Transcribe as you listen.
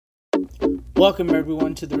Welcome,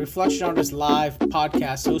 everyone, to the Reflection Artist Live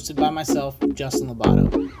podcast hosted by myself, Justin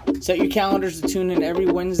Lobato. Set your calendars to tune in every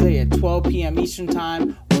Wednesday at 12 p.m. Eastern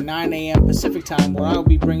Time or 9 a.m. Pacific Time, where I will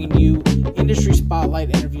be bringing you industry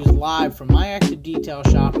spotlight interviews live from my active detail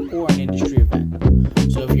shop or an industry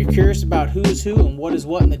event. So if you're curious about who is who and what is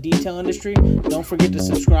what in the detail industry, don't forget to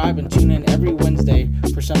subscribe and tune in every Wednesday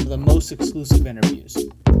for some of the most exclusive interviews.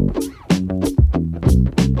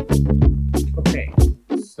 Okay,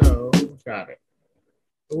 so got it.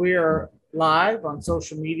 We are live on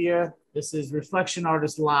social media. This is Reflection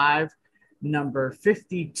Artist Live number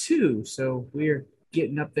 52. So we're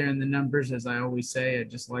getting up there in the numbers, as I always say. I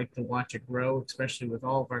just like to watch it grow, especially with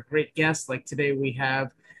all of our great guests. Like today we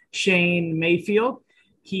have Shane Mayfield.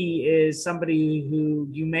 He is somebody who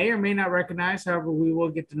you may or may not recognize. However, we will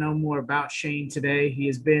get to know more about Shane today. He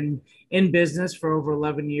has been in business for over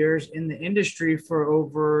 11 years, in the industry for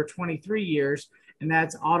over 23 years, and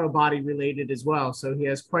that's auto body related as well. So he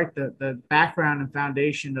has quite the background and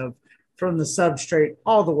foundation of from the substrate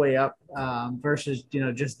all the way up versus,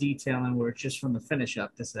 just detailing where it's just from the finish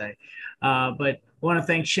up to say. But I want to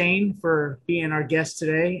thank Shane for being our guest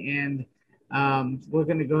today. And we're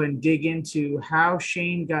going to go ahead and dig into how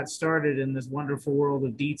Shane got started in this wonderful world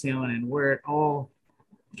of detailing and where it all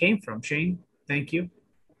came from. Shane, thank you.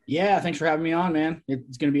 Yeah, thanks for having me on, man.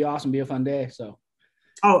 It's going to be awesome. Be a fun day. So.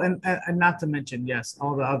 Oh, and not to mention, yes,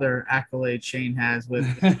 all the other accolades Shane has with,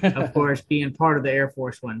 of course, being part of the Air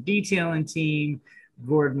Force One detailing team,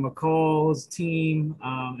 Gordon McCall's team,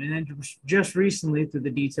 and then just recently through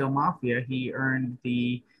the Detail Mafia, he earned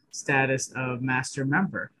the status of master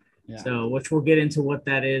member. Yeah. So, which we'll get into what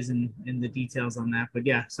that is and the details on that. But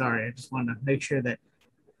yeah, sorry, I just wanted to make sure that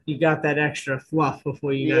you got that extra fluff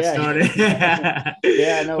before you got started. Yeah,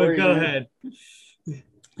 no worries. But go ahead.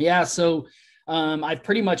 Yeah, so I've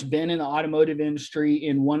pretty much been in the automotive industry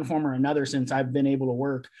in one form or another since I've been able to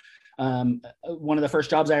work. One of the first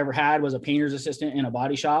jobs I ever had was a painter's assistant in a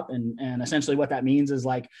body shop. And essentially what that means is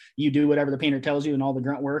like you do whatever the painter tells you and all the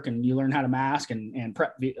grunt work, and you learn how to mask and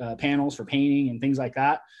prep panels for painting and things like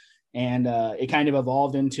that. And it kind of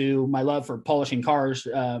evolved into my love for polishing cars.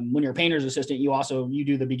 When you're a painter's assistant, you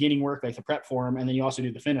do the beginning work, like the prep for them, and then you also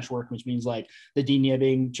do the finish work, which means like the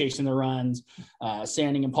denibbing, chasing the runs,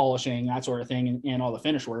 sanding and polishing, that sort of thing, and all the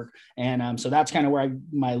finish work. And so that's kind of where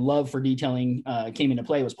my love for detailing came into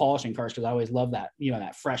play, was polishing cars, because I always loved that,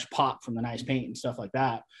 that fresh pop from the nice paint and stuff like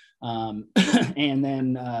that. And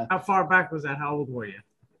then how far back was that? How old were you?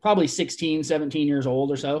 Probably 16, 17 years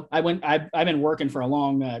old or so. I've been working for a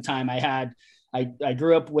long time. I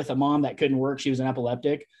grew up with a mom that couldn't work. She was an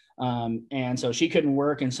epileptic. And so she couldn't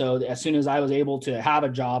work. And so as soon as I was able to have a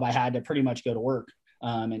job, I had to pretty much go to work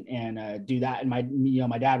and do that. And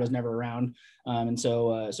my dad was never around. And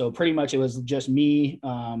so pretty much it was just me.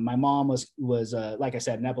 My mom was like I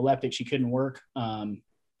said, an epileptic. She couldn't work. And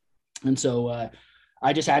so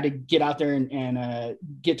I just had to get out there and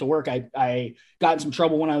get to work. I got in some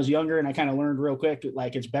trouble when I was younger, and I kind of learned real quick,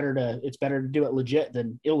 like it's better to do it legit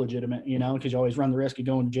than illegitimate, because you always run the risk of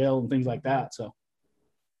going to jail and things like that. So,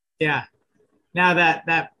 yeah. Now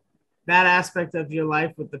that aspect of your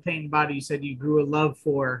life with the paint and body, you said you grew a love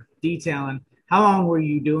for detailing. How long were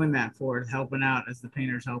you doing that for, helping out as the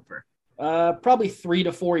painter's helper? Probably 3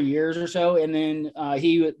 to 4 years or so. And then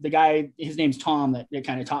the guy, his name's Tom, that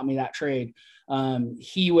kind of taught me that trade.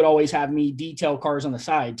 He would always have me detail cars on the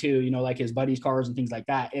side too, like his buddies' cars and things like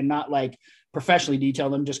that, and not like professionally detail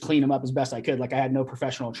them, just clean them up as best I could. Like I had no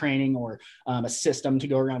professional training or a system to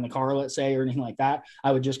go around the car, let's say, or anything like that.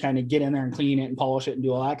 I would just kind of get in there and clean it and polish it and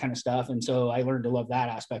do all that kind of stuff. And so I learned to love that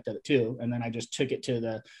aspect of it too. And then I just took it to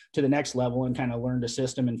the next level and kind of learned a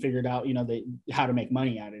system and figured out, how to make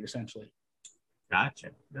money at it essentially.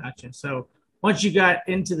 Gotcha. So once you got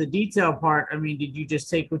into the detail part, did you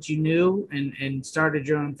just take what you knew and started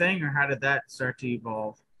your own thing, or how did that start to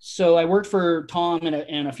evolve? So I worked for Tom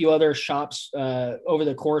and a few other shops over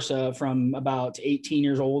the course of from about 18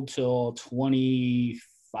 years old till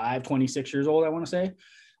 25, 26 years old, I want to say.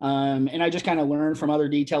 And I just kind of learned from other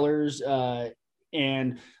detailers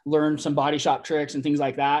and learned some body shop tricks and things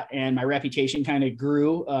like that. And my reputation kind of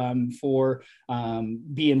grew for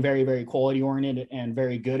being very, very quality oriented and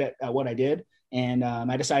very good at what I did. And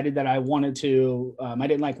I decided that I wanted to, I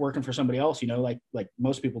didn't like working for somebody else, like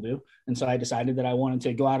most people do. And so I decided that I wanted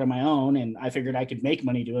to go out on my own, and I figured I could make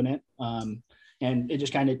money doing it. And it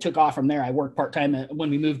just kind of took off from there. I worked part-time when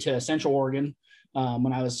we moved to Central Oregon.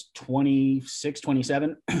 When I was 26,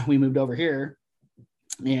 27, we moved over here,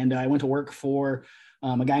 and I went to work for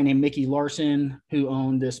a guy named Mickey Larson, who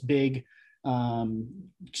owned this big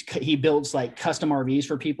he builds like custom RVs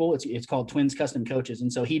for people. It's called Twins Custom Coaches.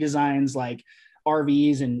 And so he designs like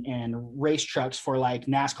RVs and race trucks for like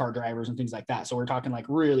NASCAR drivers and things like that. So we're talking like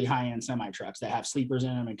really high end semi trucks that have sleepers in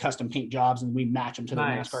them and custom paint jobs, and we match them to the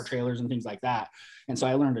NASCAR trailers and things like that. And so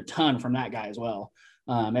I learned a ton from that guy as well.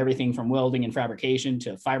 Everything from welding and fabrication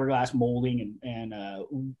to fiberglass molding and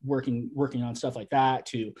working on stuff like that,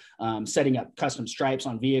 to setting up custom stripes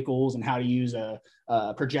on vehicles and how to use a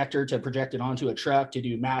projector to project it onto a truck to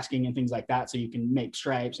do masking and things like that, so you can make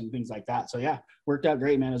stripes and things like that. So yeah, worked out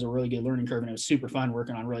great, man. It was a really good learning curve, and it was super fun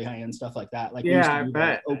working on really high end stuff like that. Like yeah, I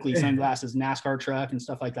bet. Oakley sunglasses NASCAR truck and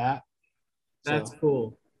stuff like that. That's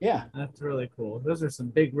cool. Yeah, that's really cool. Those are some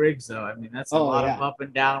big rigs, though. I mean, that's a lot of up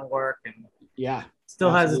and down work, and yeah,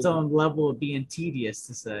 still has its own level of being tedious,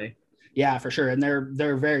 to say. Yeah, for sure. And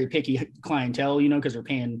they're very picky clientele, you know, because they're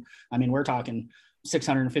paying. I mean, we're talking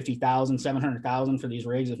 650,000, 700,000 for these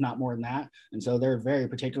rigs, if not more than that. And so they're very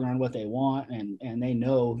particular on what they want, and they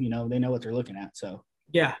know, you know, they know what they're looking at. So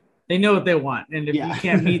yeah, they know what they want, and if you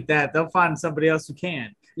can't meet that, they'll find somebody else who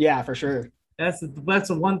can. Yeah, for sure. That's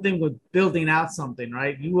the one thing with building out something,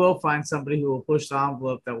 right? You will find somebody who will push the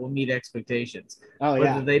envelope that will meet expectations. Oh,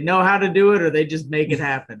 yeah. Whether they know how to do it or they just make it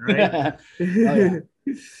happen, right? Oh, yeah.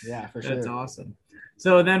 Yeah, for sure. That's awesome.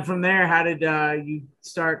 So then from there, how did you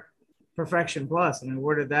start Perfection Plus? I mean,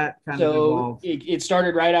 where did that kind of evolve? It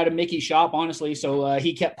started right out of Mickey's shop, honestly. So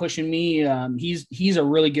he kept pushing me. He's a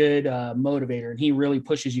really good motivator, and he really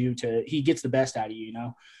pushes you he gets the best out of you, you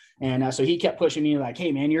know? And so he kept pushing me like,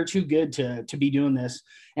 hey, man, you're too good to be doing this.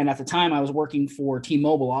 And at the time I was working for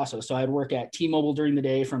T-Mobile also. So I'd work at T-Mobile during the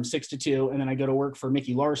day from 6 to 2. And then I go to work for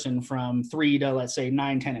Mickey Larson from 3 to, let's say,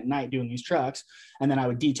 9, 10 at night doing these trucks. And then I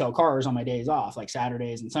would detail cars on my days off, like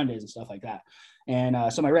Saturdays and Sundays and stuff like that. And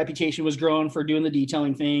so my reputation was growing for doing the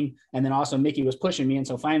detailing thing. And then also Mickey was pushing me. And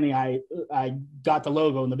so finally I got the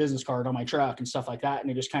logo and the business card on my truck and stuff like that.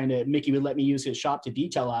 And it just kind of, Mickey would let me use his shop to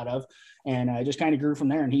detail out of. And I just kind of grew from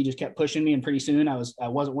there. And he just kept pushing me. And pretty soon I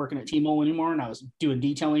wasn't working at T-Mobile anymore. And I was doing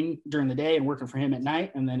detailing during the day and working for him at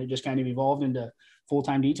night. And then it just kind of evolved into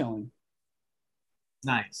full-time detailing.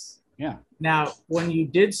 Nice. Yeah. Now, when you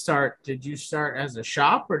did you start as a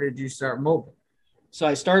shop or did you start mobile? So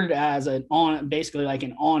I started as basically like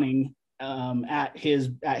an awning at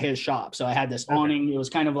his shop. So I had this awning. It was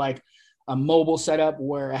kind of like a mobile setup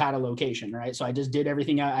where I had a location, right? So I just did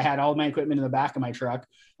everything. I had all my equipment in the back of my truck,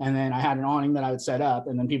 and then I had an awning that I would set up,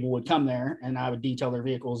 and then people would come there and I would detail their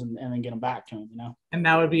vehicles and then get them back to them, you know? And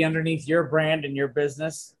that would be underneath your brand and your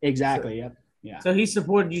business? Exactly. Yep. Yeah. So he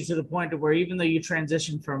supported you to the point of where even though you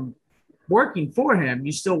transitioned from working for him,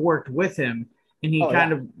 you still worked with him. And he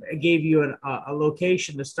kind of gave you a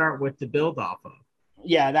location to start with to build off of.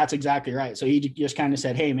 Yeah, that's exactly right. So he just kind of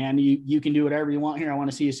said, hey, man, you can do whatever you want here. I want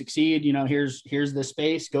to see you succeed. You know, here's the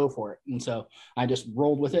space. Go for it. And so I just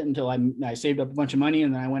rolled with it until I saved up a bunch of money,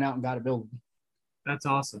 and then I went out and got a building. That's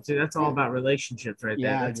awesome. See, that's all about relationships right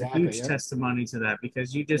there. Yeah, that's exactly, a huge testimony to that,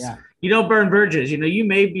 because you don't burn bridges. You know, you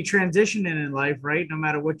may be transitioning in life, right? No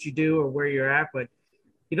matter what you do or where you're at, but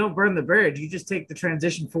you don't burn the bridge. You just take the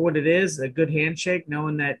transition for what it is, a good handshake,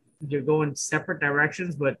 knowing that you're going separate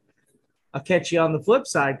directions, but I'll catch you on the flip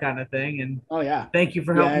side kind of thing. And thank you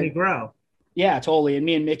for helping me grow. Yeah, totally. And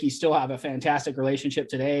me and Mickey still have a fantastic relationship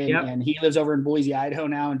today. And he lives over in Boise, Idaho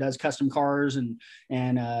now, and does custom cars and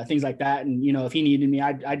things like that. And, you know, if he needed me,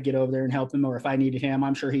 I'd get over there and help him, or if I needed him,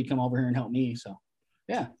 I'm sure he'd come over here and help me. So,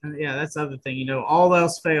 yeah. Yeah, that's the other thing. You know, all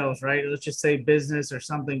else fails, right? Let's just say business or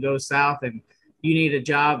something goes south and you need a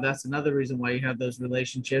job. That's another reason why you have those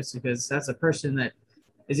relationships, because that's a person that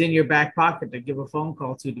is in your back pocket to give a phone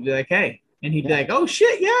call to be like, hey, and he'd be like, oh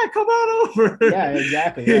shit, yeah, come on over. Yeah,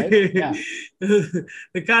 exactly. Right? Yeah.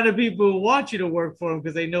 The kind of people who want you to work for them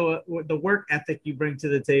because they know what the work ethic you bring to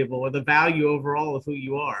the table or the value overall of who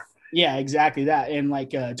you are. Yeah, exactly that. And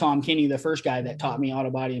like Tom Kinney, the first guy that taught me auto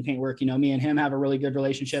body and paint work, you know, me and him have a really good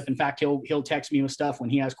relationship. In fact, he'll text me with stuff when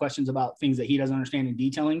he has questions about things that he doesn't understand in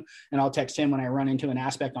detailing. And I'll text him when I run into an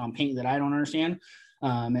aspect on paint that I don't understand.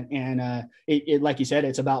 It like you said,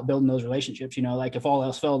 it's about building those relationships, you know, like if all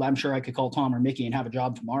else failed, I'm sure I could call Tom or Mickey and have a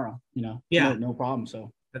job tomorrow, you know? Yeah. No problem.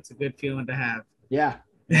 So that's a good feeling to have. Yeah.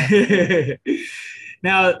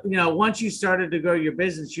 Now, you know, once you started to grow your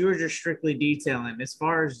business, you were just strictly detailing. As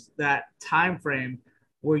far as that time frame,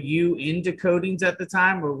 were you into coatings at the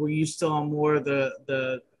time, or were you still on more of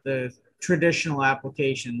the traditional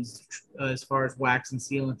applications as far as wax and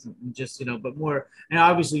sealants and just, you know, but more, and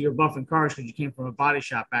obviously you're buffing cars because you came from a body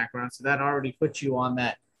shop background, so that already puts you on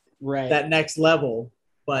that right, that next level.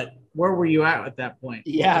 But where were you at that point?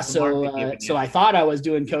 What Yeah. was the market giving you? So I thought I was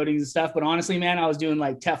doing coatings and stuff, but honestly, man, I was doing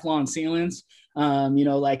like Teflon sealants.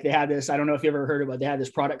 Like they had this, I don't know if you ever heard about, they had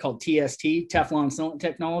this product called TST, Teflon sealant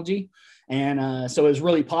technology. And so it was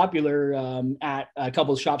really popular at a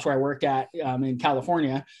couple of shops where I worked at in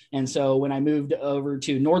California. And so when I moved over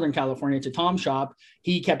to Northern California to Tom's shop,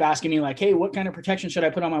 he kept asking me like, hey, what kind of protection should I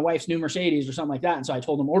put on my wife's new Mercedes or something like that? And so I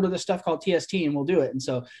told him, order this stuff called TST and we'll do it. And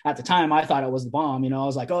so at the time I thought it was the bomb, I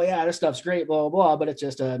was like, oh yeah, this stuff's great, blah, blah, blah. But it's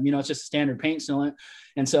just it's just a standard paint sealant.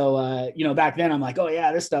 And so, back then I'm like, oh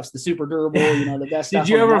yeah, this stuff's the super durable, the best stuff.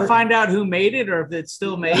 Did you ever find out who made it or if it's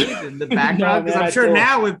still made in the background? Because I'm sure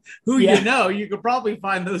now with who you could probably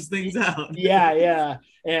find those things out. Yeah.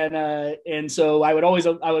 And so I would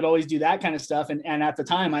always do that kind of stuff. And at the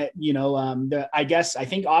time I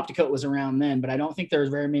think Opticoat was around then, but I don't think there was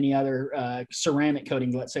very many other ceramic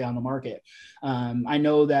coatings, let's say, on the market. I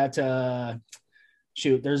know that,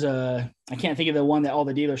 I can't think of the one that all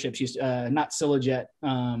the dealerships used, not Silajet.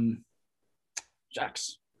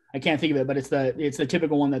 Shucks. I can't think of it, but it's the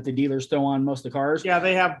typical one that the dealers throw on most of the cars. Yeah,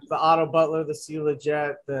 they have the Auto Butler, the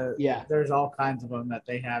Silajet, there's all kinds of them that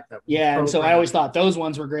they have. And so I always thought those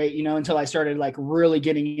ones were great, until I started like really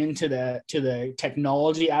getting into the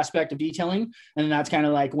technology aspect of detailing. And that's kind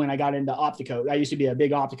of like when I got into Opticoat. I used to be a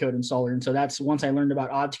big Opticoat installer. And so that's once I learned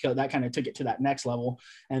about Opticoat, that kind of took it to that next level.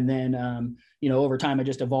 And then, over time, I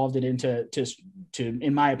just evolved it into,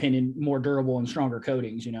 in my opinion, more durable and stronger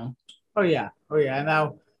coatings, Oh yeah. And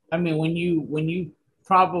now, when you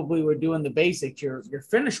probably were doing the basics, your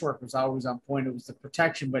finish work was always on point. It was the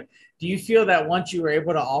protection. But do you feel that once you were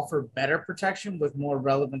able to offer better protection with more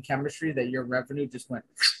relevant chemistry, that your revenue just went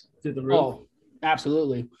through the roof? Oh,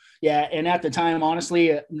 absolutely. Yeah. And at the time,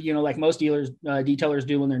 honestly, like most detailers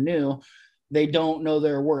do when they're new, they don't know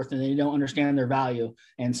their worth and they don't understand their value.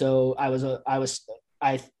 And so I was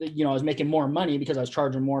making more money because I was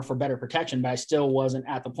charging more for better protection, but I still wasn't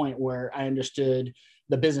at the point where I understood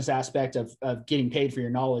the business aspect of getting paid for your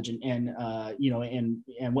knowledge and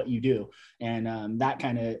what you do. And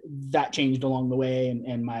that changed along the way.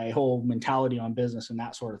 And my whole mentality on business and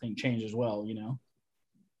that sort of thing changed as well,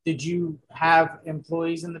 Did you have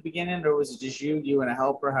employees in the beginning, or was it just you and a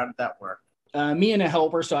helper? How did that work? Me and a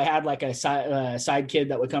helper. So I had like a side kid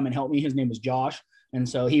that would come and help me. His name was Josh. And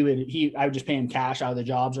so I would just pay him cash out of the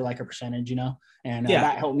jobs or like a percentage, and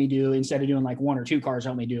that helped me do, instead of doing like 1 or 2 cars,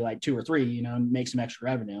 helped me do like 2 or 3, and make some extra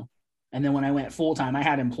revenue. And then when I went full-time, I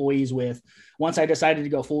had employees once I decided to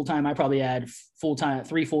go full-time, I probably had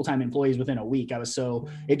 3 full-time employees within a week.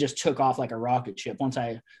 It just took off like a rocket ship. Once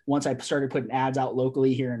I started putting ads out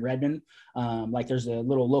locally here in Redmond, like there's a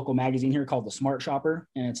little local magazine here called the Smart Shopper.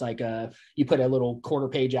 And it's like, you put a little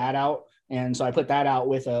 1/4-page ad out. And so I put that out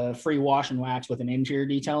with a free wash and wax with an interior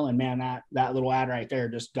detail. And man, that little ad right there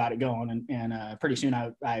just got it going. And pretty soon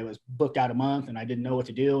I was booked out a month and I didn't know what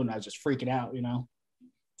to do. And I was just freaking out,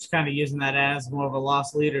 Just kind of using that as more of a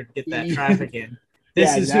lost leader to get that traffic in.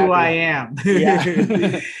 This is who I am.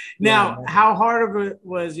 Yeah. Now, how hard of it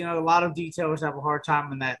was, a lot of detailers have a hard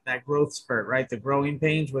time in that growth spurt, right? The growing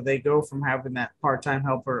pains where they go from having that part-time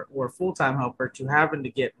helper or full-time helper to having to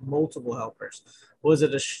get multiple helpers. Was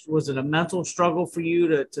it a mental struggle for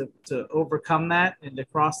you to overcome that and to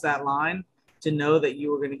cross that line to know that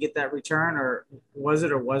you were going to get that return, or was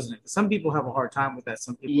it or wasn't it? Some people have a hard time with that.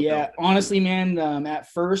 Some people don't. Honestly, man,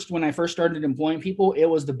 at first, when I first started employing people, it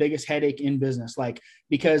was the biggest headache in business, like,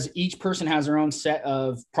 because each person has their own set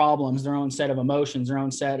of problems, their own set of emotions, their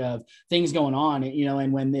own set of things going on,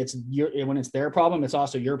 and when it's their problem, it's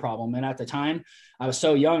also your problem. And at the time I was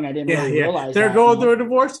so young, I didn't really realize they're going through a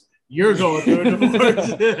divorce. You're going through a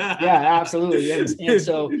divorce. Yeah, absolutely. And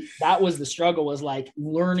so that was the struggle, was like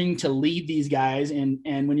learning to lead these guys. And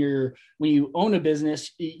when you own a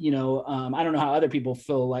business, I don't know how other people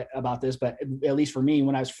feel like about this, but at least for me,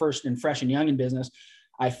 when I was fresh and young in business,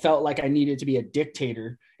 I felt like I needed to be a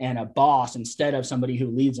dictator and a boss instead of somebody who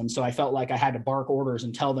leads them. So I felt like I had to bark orders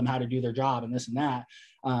and tell them how to do their job and this and that.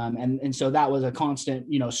 And so that was a constant,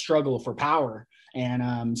 struggle for power.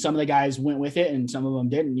 And some of the guys went with it and some of them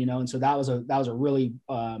didn't, and so that was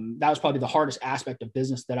probably the hardest aspect of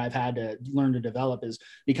business that I've had to learn to develop, is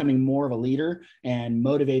becoming more of a leader and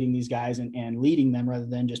motivating these guys and leading them rather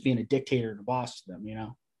than just being a dictator to boss them,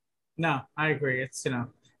 No, I agree. It's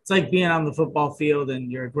like being on the football field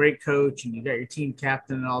and you're a great coach and you got your team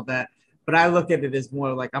captain and all that. But I look at it as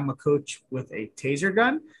more like I'm a coach with a taser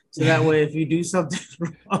gun. So that way, if you do something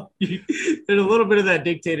wrong, there's a little bit of that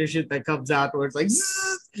dictatorship that comes out where it's like,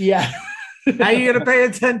 yeah. Now you got to pay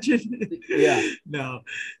attention. Yeah. No,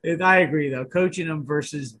 I agree though. Coaching them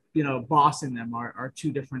versus, bossing them are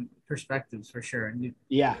two different perspectives for sure. And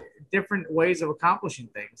Yeah. different ways of accomplishing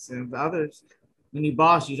things. And the others, when you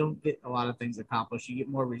boss, you don't get a lot of things accomplished. You get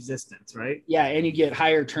more resistance, right? Yeah, and you get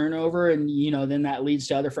higher turnover, and then that leads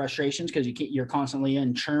to other frustrations because you're constantly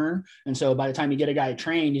in churn, and so by the time you get a guy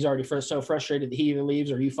trained, he's already so frustrated that he either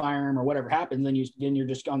leaves or you fire him or whatever happens. Then you're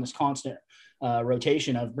just on this constant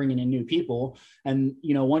rotation of bringing in new people, and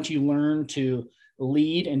once you learn to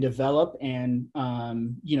lead and develop and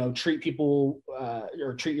treat people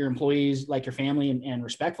or treat your employees like your family and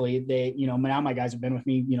respectfully, they now my guys have been with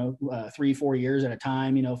me 3-4 years at a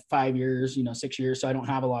time, 5 years, 6 years, so I don't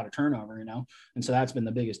have a lot of turnover, and so that's been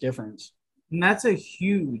the biggest difference. And that's a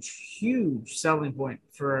huge selling point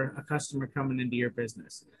for a customer coming into your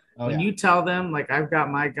business. When you tell them, like, I've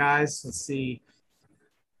got my guys, let's see,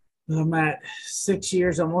 I'm at 6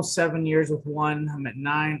 years, almost 7 years with one. I'm at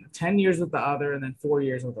 10 years with the other, and then 4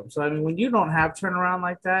 years with them. So, I mean, when you don't have turnaround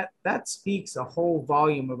like that, that speaks a whole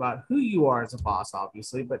volume about who you are as a boss,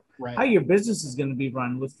 obviously, but how your business is going to be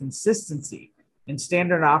run with consistency and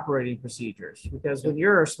standard operating procedures. Because when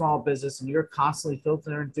you're a small business and you're constantly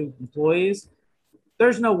filtering through employees,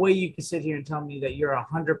 there's no way you can sit here and tell me that you're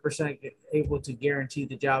 100% able to guarantee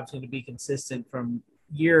the job's going to be consistent from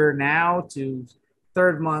year now to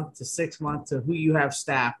third month to 6 months to who you have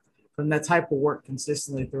staffed from that type of work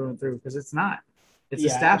consistently through and through, because it's not. It's a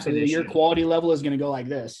staffing issue. Your quality level is going to go like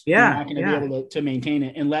this. Yeah, you're not going to be able to maintain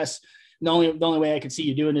it unless the only way I could see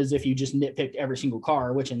you doing is if you just nitpicked every single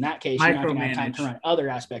car, which in that case you're not going to have time to run other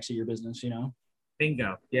aspects of your business.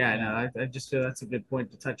 Bingo. Yeah, no, I just feel that's a good point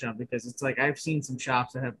to touch on, because it's like I've seen some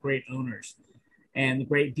shops that have great owners and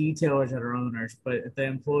great detailers that are owners, but the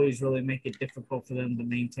employees really make it difficult for them to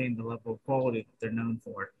maintain the level of quality that they're known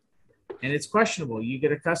for. And it's questionable. You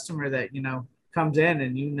get a customer that, comes in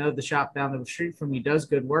and the shop down the street from you does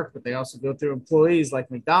good work, but they also go through employees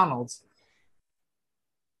like McDonald's.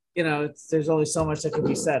 There's only so much that can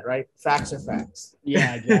be said, right? Facts are facts.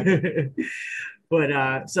 Yeah, exactly.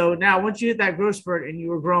 But so now once you hit that growth spurt and you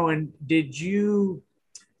were growing, did you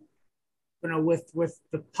with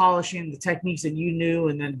the polishing, the techniques that you knew,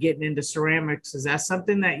 and then getting into ceramics, is that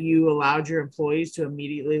something that you allowed your employees to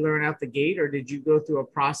immediately learn out the gate, or did you go through a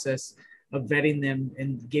process of vetting them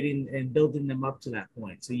and getting and building them up to that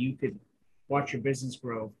point so you could watch your business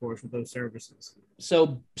grow, of course, with those services?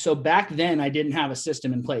 So back then I didn't have a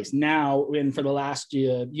system in place. Now, and for the last,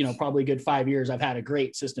 probably a good 5 years, I've had a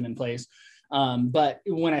great system in place. But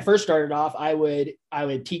when I first started off, I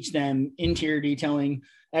would teach them interior detailing,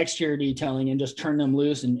 exterior detailing, and just turn them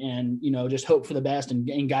loose and just hope for the best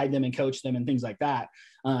and guide them and coach them and things like that.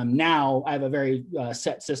 Now I have a very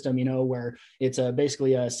set system, where it's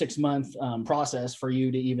basically a 6-month process for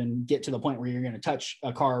you to even get to the point where you're going to touch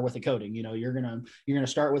a car with a coating. You're going to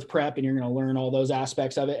start with prep and you're going to learn all those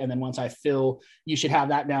aspects of it. And then once I feel you should have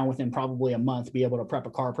that down within probably a month, be able to prep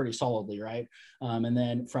a car pretty solidly. Right. And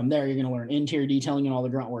then from there, you're going to learn interior detailing and all the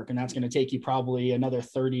grunt work. And that's going to take you probably another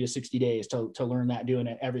 30 to 60 days to learn that, doing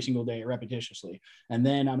it every single day repetitiously. And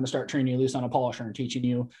then I'm going to start training you loose on a polisher and teaching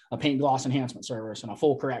you a paint gloss enhancement service and a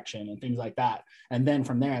full correction and things like that. And then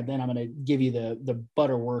from there, I'm going to give you the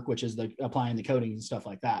butter work, which is the applying the coatings and stuff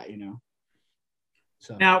like that,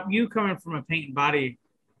 So now, you coming from a paint and body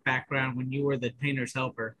background, when you were the painter's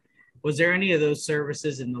helper, was there any of those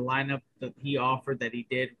services in the lineup that he offered that he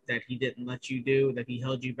didn't let you do, that he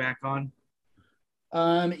held you back on?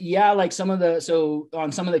 Yeah, like on some of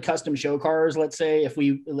the custom show cars, let's say if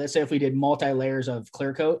we did multi-layers of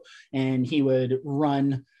clear coat, and he would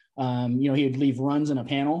run, he would leave runs in a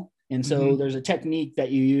panel. And so there's a technique that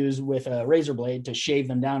you use with a razor blade to shave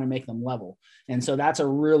them down and make them level. And so that's a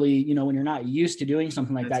really, when you're not used to doing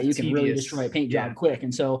something like that, you can really destroy a paint job quick.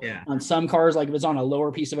 And so on some cars, like if it's on a lower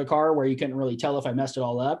piece of a car where you couldn't really tell if I messed it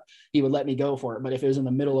all up, he would let me go for it. But if it was in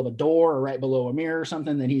the middle of a door or right below a mirror or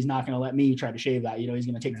something, then he's not going to let me try to shave that. He's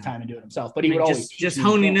going to take the time and do it himself. But he would always just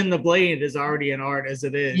honing in the blade is already an art as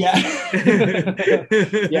it is. Yeah.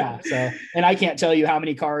 Yeah. So, and I can't tell you how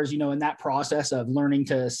many cars, in that process of learning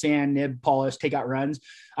to sand, nib, polish, take out runs,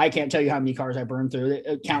 I can't tell you how many cars I burned through,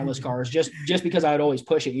 countless cars, just because I would always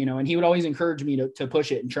push it, and he would always encourage me to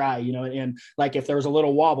push it and try, and like if there was a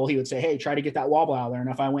little wobble, he would say, hey, try to get that wobble out of there. And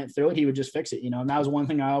if I went through it, he would just fix it, and that was one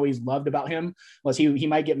thing I always loved about him, was he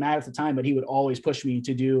might get mad at the time, but he would always push me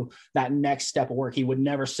to do that next step of work. He would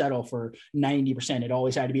never settle for 90%. It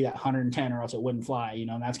always had to be that 110 or else it wouldn't fly,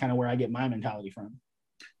 and that's kind of where I get my mentality from.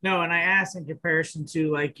 No, and I asked in comparison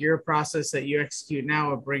to like your process that you execute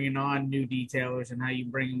now of bringing on new detailers and how you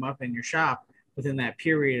bring them up in your shop. within that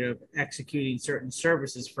period of executing certain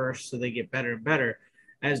services first so they get better and better,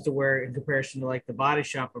 as to where in comparison to like the body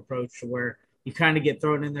shop approach to where you kind of get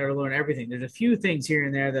thrown in there to learn everything. There's a few things here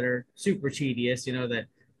and there that are super tedious, that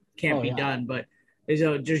can't be done, but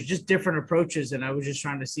there's just different approaches. And I was just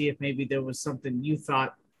trying to see if maybe there was something you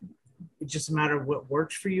thought it's just a matter of what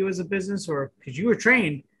works for you as a business, or because you were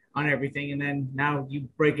trained on everything and then now you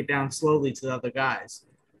break it down slowly to the other guys.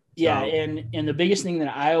 Yeah. And the biggest thing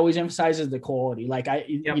that I always emphasize is the quality. Like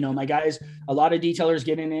my guys, a lot of detailers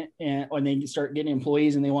get in it and when they start getting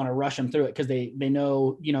employees and they want to rush them through it because they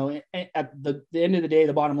know, at the end of the day,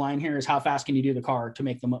 the bottom line here is how fast can you do the car to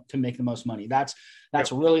make the most money. That's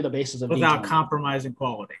really the basis of without detailing. Compromising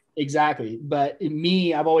quality. Exactly. But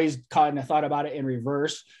me, I've always kind of thought about it in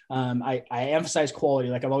reverse. I emphasize quality.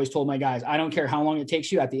 Like I've always told my guys, I don't care how long it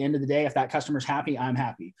takes you. At the end of the day, if that customer's happy, I'm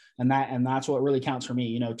happy. And that's what really counts for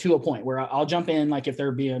me, to a point where I'll jump in. Like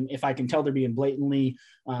if I can tell they're being blatantly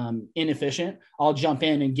inefficient, I'll jump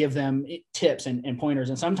in and give them tips and pointers.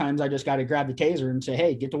 And sometimes I just got to grab the taser and say,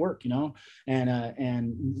 hey, get to work,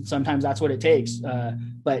 and sometimes that's what it takes.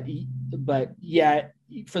 But yeah,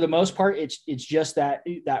 for the most part, it's just that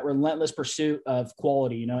relentless pursuit of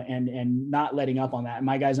quality, and not letting up on that. And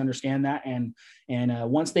my guys understand that. And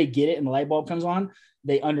once they get it and the light bulb comes on,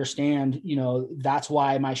 they understand, that's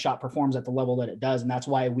why my shop performs at the level that it does. And that's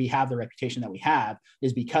why we have the reputation that we have,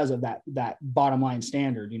 is because of that bottom line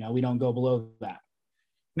standard. We don't go below that.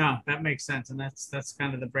 No, that makes sense. And that's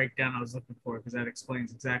kind of the breakdown I was looking for, because that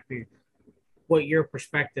explains exactly what your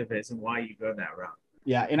perspective is and why you go that route.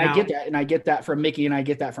 Yeah. And I get that from Mickey, and I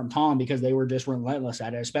get that from Tom, because they were just relentless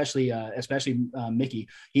at it, especially Mickey.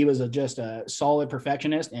 He was just a solid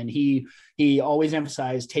perfectionist, and he always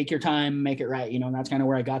emphasized, take your time, make it right. And that's kind of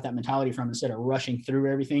where I got that mentality from, instead of rushing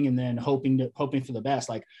through everything and then hoping for the best.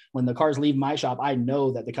 Like when the cars leave my shop, I know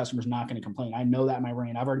that the customer's not going to complain. I know that in my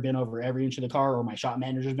brain. I've already been over every inch of the car, or my shop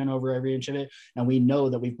manager's been over every inch of it. And we know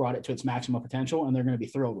that we've brought it to its maximum potential, and they're going to be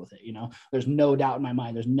thrilled with it. There's no doubt in my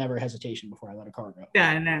mind. There's never hesitation before I let a car go.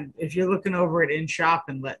 Yeah, and then if you're looking over it in shop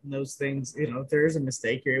and letting those things, if there is a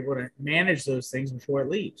mistake, you're able to manage those things before it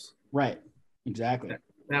leaves. Right. Exactly.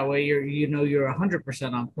 That way you're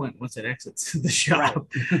 100% on point once it exits the shop.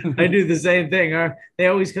 Right. I do the same thing. They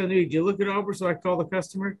always come to me, do you look it over so I call the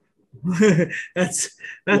customer? that's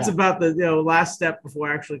about the last step before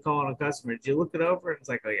actually calling a customer. Did you look it over? It's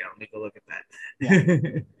like, oh yeah, let me go look at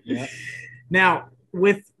that. Yeah. Now,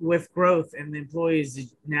 with growth and the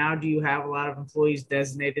employees, now do you have a lot of employees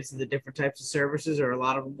designated to the different types of services, or a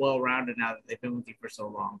lot of them well-rounded now that they've been with you for so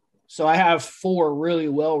long? So I have 4 really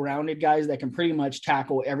well-rounded guys that can pretty much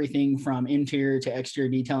tackle everything from interior to exterior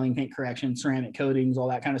detailing, paint correction, ceramic coatings, all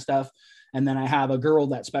that kind of stuff. And then I have a girl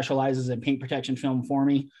that specializes in paint protection film for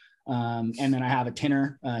me. And then I have a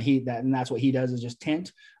tinner, and that's what he does, is just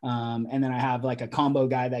tint. And then I have like a combo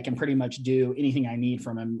guy that can pretty much do anything I need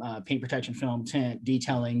from him, paint protection film, tint,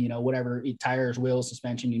 detailing, whatever, tires, wheels,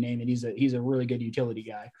 suspension, you name it. He's a really good utility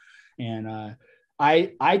guy. And,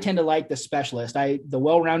 I tend to like the specialist. The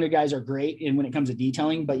well-rounded guys are great when it comes to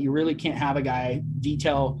detailing, but you really can't have a guy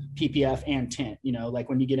detail PPF and tint, like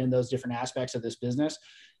when you get in those different aspects of this business.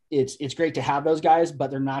 It's great to have those guys,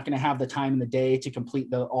 but they're not going to have the time in the day to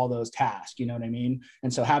complete all those tasks. You know what I mean?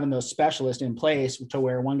 And so having those specialists in place to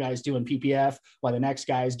where one guy's doing PPF while the next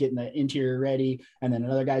guy's getting the interior ready, and then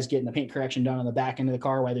another guy's getting the paint correction done on the back end of the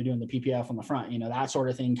car while they're doing the PPF on the front, that sort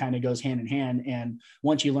of thing kind of goes hand in hand. And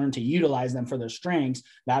once you learn to utilize them for their strengths,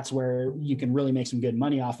 that's where you can really make some good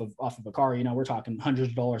money off of a car. We're talking hundreds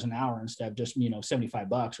of dollars an hour instead of just,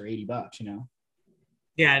 $75 or $80,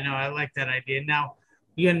 Yeah, no, I like that idea. Now,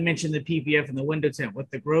 you hadn't mentioned the PPF and the window tint.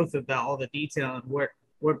 With the growth of all the detail, and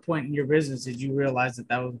what point in your business did you realize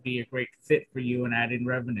that would be a great fit for you and add in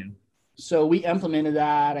revenue? So we implemented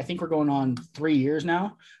that. I think we're going on 3 years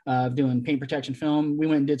now of doing paint protection film. We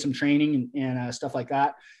went and did some training and stuff like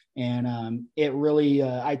that. And it really,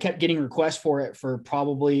 I kept getting requests for it for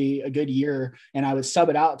probably a good year, and I would sub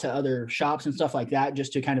it out to other shops and stuff like that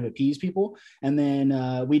just to kind of appease people. And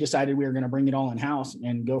then we decided we were going to bring it all in house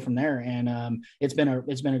and go from there. And it's been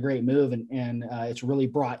a great move, and it's really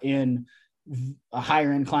brought in a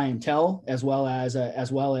higher end clientele, as well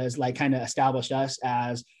as like kind of established us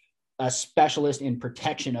as a specialist in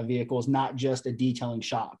protection of vehicles, not just a detailing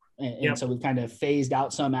shop. And so we've kind of phased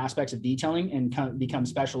out some aspects of detailing and become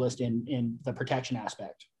specialist in the protection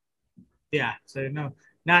aspect. Yeah. So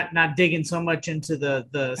not digging so much into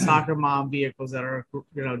the soccer mom vehicles that are,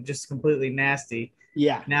 just completely nasty.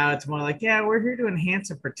 Yeah. Now it's more like, we're here to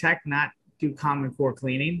enhance and protect, not do common core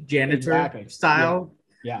cleaning, janitor style.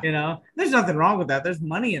 Yeah. There's nothing wrong with that. There's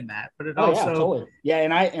money in that, but it Oh yeah, also, totally. Yeah,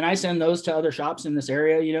 and I send those to other shops in this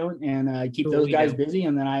area, and keep what those we guys do. busy,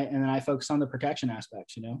 and then I focus on the protection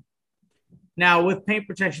aspects. Now, with paint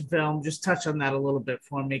protection film, just touch on that a little bit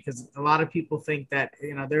for me, because a lot of people think that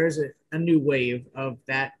there is a new wave of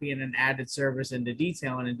that being an added service into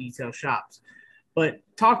detailing and detail shops. But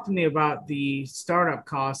talk to me about the startup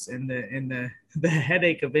costs and the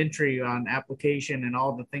headache of entry on application and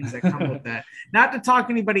all the things that come with that. Not to talk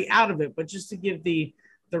anybody out of it, but just to give the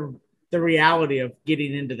the reality of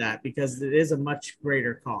getting into that, because it is a much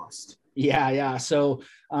greater cost. Yeah. So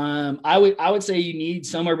I would say you need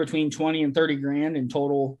somewhere between 20 and 30 grand in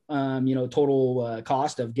total, total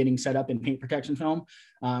cost of getting set up in paint protection film,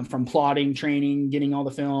 from plotting, training, getting all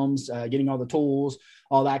the films, getting all the tools,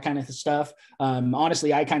 all that kind of stuff.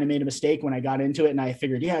 Honestly, I kind of made a mistake when I got into it, and I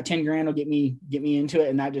figured, yeah, 10 grand will get me into it.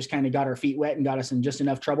 And that just kind of got our feet wet and got us in just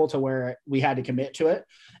enough trouble to where we had to commit to it.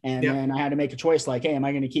 And Yep. then I had to make a choice like, hey, am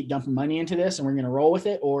I going to keep dumping money into this and we're going to roll with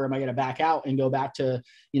it? Or am I going to back out and go back to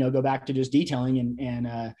just detailing,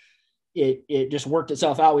 and it just worked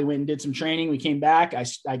itself out. We went and did some training. We came back.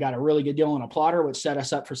 I got a really good deal on a plotter, which set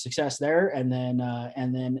us up for success there. And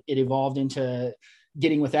then it evolved into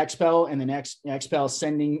getting with XPEL, and then XPEL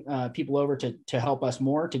sending people over to help us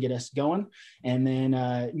more, to get us going. And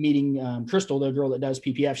then meeting Crystal, the girl that does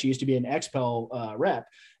PPF. She used to be an XPEL rep.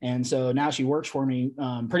 And so now she works for me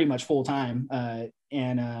pretty much full time.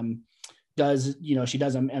 And she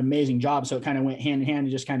does an amazing job. So it kind of went hand in hand and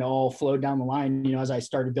just kind of all flowed down the line, as I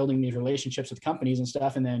started building these relationships with companies and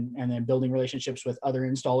stuff, and then building relationships with other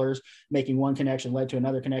installers, making one connection led to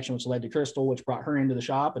another connection, which led to Crystal, which brought her into the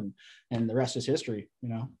shop, and the rest is history.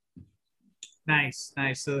 Nice,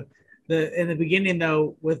 nice. So in the beginning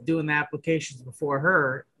though, with doing the applications before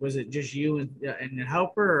her, was it just you and the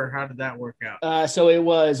helper, or how did that work out? So it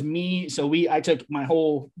was me. So I took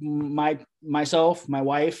myself, my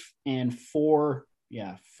wife, and four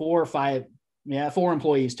or five, four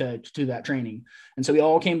employees to that training. And so we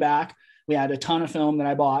all came back. We had a ton of film that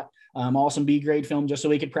I bought, all some B grade film, just so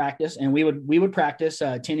we could practice. And we would practice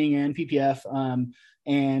tinning and PPF.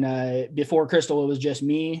 And before Crystal, it was just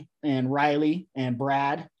me and Riley and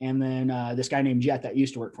Brad, and then this guy named Jet that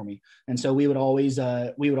used to work for me. And so we would always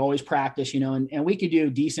practice, and we could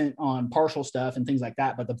do decent on partial stuff and things like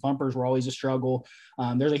that, but the bumpers were always a struggle.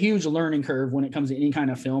 There's a huge learning curve when it comes to any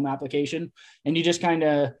kind of film application, and you just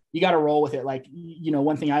you got to roll with it. Like,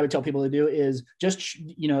 one thing I would tell people to do is just,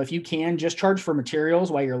 if you can, just charge for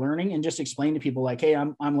materials while you're learning, and just explain to people like, hey,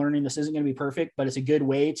 I'm learning. This isn't going to be perfect, but it's a good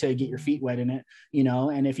way to get your feet wet in it,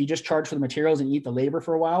 and if you just charge for the materials and eat the labor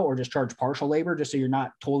for a while, or just charge partial labor, just so you're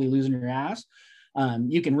not totally losing your ass,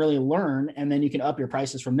 you can really learn, and then you can up your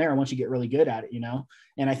prices from there once you get really good at it,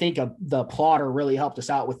 And I think the plotter really helped us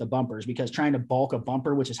out with the bumpers, because trying to bulk a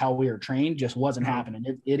bumper, which is how we were trained, just wasn't happening.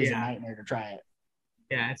 It is a nightmare to try it.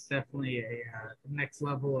 Yeah, it's definitely a next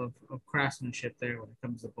level of craftsmanship there when it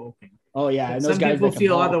comes to bulking. Oh yeah, and Some those guys people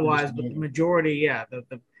feel otherwise, but the amazing. majority, yeah,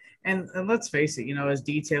 and let's face it, as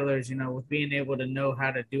detailers, with being able to know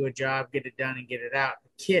how to do a job, get it done, and get it out,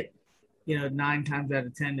 the kit, 9 times out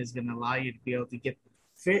of 10 is going to allow you to be able to get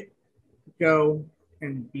fit, go,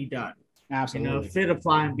 and be done. Absolutely. Fit,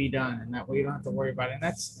 apply, and be done, and that way you don't have to worry about it. And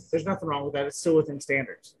there's nothing wrong with that. It's still within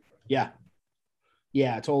standards. Yeah,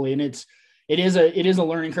 totally. And it is a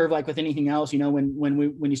learning curve, like with anything else.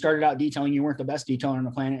 When you started out detailing, you weren't the best detailer on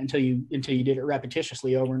the planet until you did it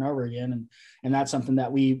repetitiously over and over again, and that's something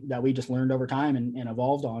that we just learned over time and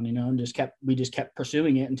evolved on, and we just kept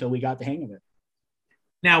pursuing it until we got the hang of it.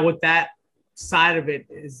 Now, with that side of it,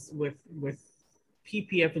 is with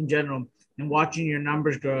PPF in general, and watching your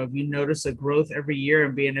numbers grow, have you noticed a growth every year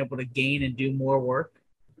and being able to gain and do more work?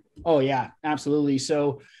 Oh yeah, absolutely.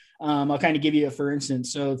 So I'll kind of give you a for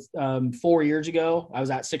instance. So 4 years ago, I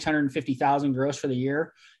was at 650,000 gross for the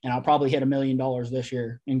year, and I'll probably hit $1 million this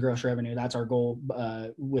year in gross revenue. That's our goal.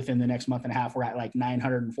 Within the next month and a half, we're at like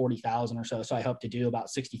 940,000 or so. So I hope to do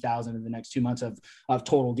about 60,000 in the next 2 months of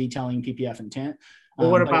total detailing, PPF, and tint. Well,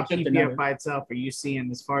 what about PPF by itself? Are you seeing,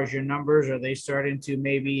 as far as your numbers, are they starting to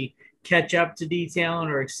maybe catch up to detailing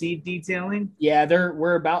or exceed detailing? Yeah,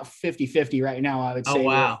 we're about 50-50 right now, I would say. Oh,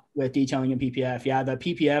 wow. With detailing and PPF. Yeah, the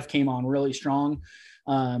PPF came on really strong.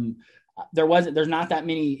 There's not that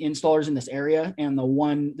many installers in this area, and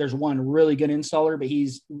there's one really good installer, but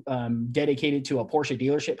he's dedicated to a Porsche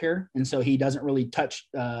dealership here, and so he doesn't really touch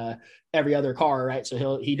every other car, right?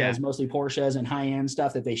 So he does mostly Porsches and high-end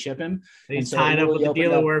stuff that they ship him. So he's tied up with the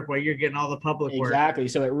dealer work while you're getting all the public work. Exactly.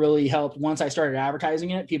 So it really helped. Once I started advertising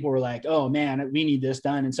it, people were like, oh man, we need this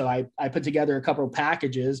done. And so I put together a couple of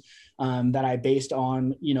packages that I based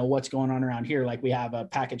on, what's going on around here. Like we have a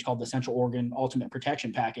package called the Central Oregon Ultimate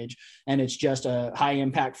Protection Package, and it's just a high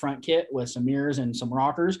impact front kit with some mirrors and some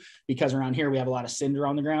rockers, because around here we have a lot of cinder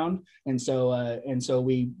on the ground. And so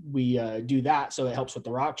we do that. So it helps with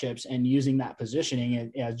the rock chips, and using that positioning,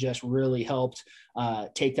 it has just really helped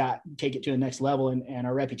take it to the next level. And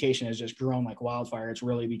our reputation has just grown like wildfire. It's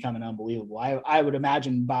really becoming unbelievable. I would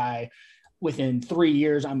imagine within 3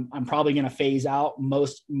 years, I'm probably going to phase out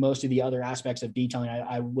most of the other aspects of detailing.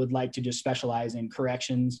 I would like to just specialize in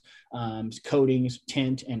corrections, coatings,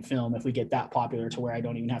 tint, and film. If we get that popular to where I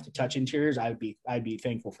don't even have to touch interiors, I'd be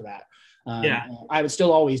thankful for that. I would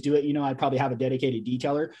still always do it. I'd probably have a dedicated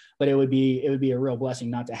detailer, but it would be a real blessing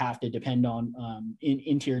not to have to depend on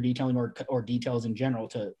interior detailing or details in general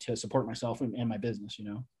to support myself and my business.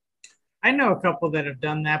 I know a couple that have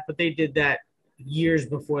done that, but they did that years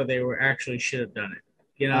before they were actually should have done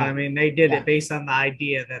it. What I mean? They did it based on the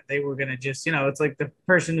idea that they were going to just, it's like the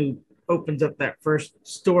person who opens up that first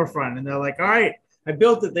storefront and they're like, all right, I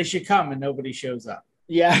built it, they should come, and nobody shows up.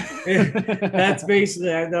 Yeah. That's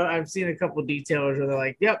basically, I've seen a couple detailers where they're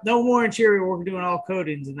like, yep, no more interior, we're doing all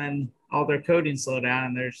coatings, and then all their coatings slow down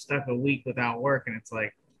and they're stuck a week without work. And it's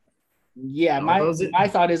like, yeah, my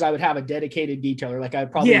thought is I would have a dedicated detailer. Like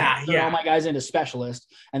I'd probably turn all my guys into specialists,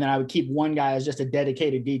 and then I would keep one guy as just a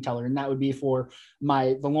dedicated detailer, and that would be for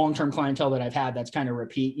the long-term clientele that I've had that's kind of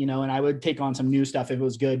repeat, and I would take on some new stuff if it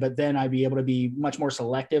was good, but then I'd be able to be much more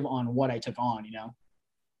selective on what I took on.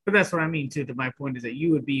 But that's what I mean too. My point is that it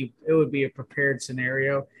would be a prepared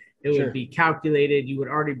scenario. It would be calculated. You would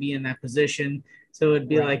already be in that position. So it'd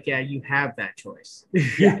be like, yeah, you have that choice.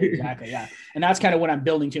 Yeah, exactly. Yeah. And that's kind of what I'm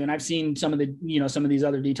building to. And I've seen some of these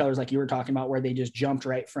other detailers like you were talking about, where they just jumped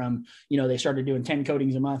right from, they started doing 10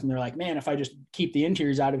 coatings a month, and they're like, man, if I just keep the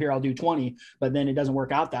interiors out of here, I'll do 20, but then it doesn't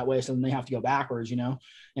work out that way. So then they have to go backwards,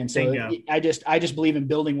 And so I just believe in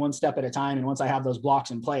building one step at a time. And once I have those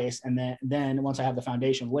blocks in place, and then once I have the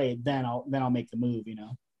foundation laid, then I'll make the move,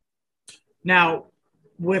 Now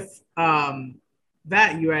with,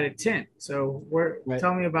 that you added tint. So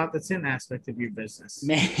tell me about the tint aspect of your business.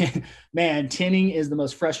 Man, tinting is the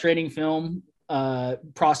most frustrating film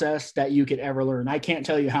process that you could ever learn. I can't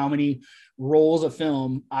tell you how many rolls of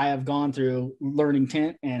film I have gone through learning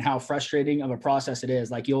tint, and how frustrating of a process it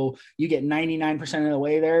is. Like you get 99% of the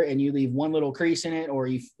way there, and you leave one little crease in it, or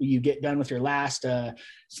you get done with your last swipe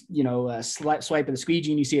of the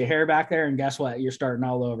squeegee, and you see a hair back there, and guess what? You're starting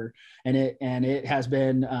all over. And it has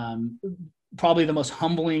been probably the most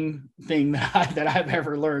humbling thing that I've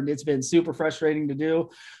ever learned. It's been super frustrating to do,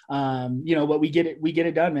 but we get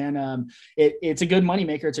it done, man. It's a good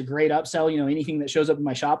moneymaker. It's a great upsell. Anything that shows up in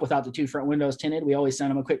my shop without the 2 front windows tinted, we always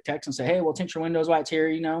send them a quick text and say, hey, we'll tint your windows while it's here,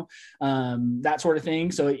 that sort of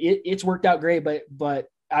thing. So it's worked out great, but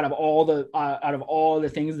out of all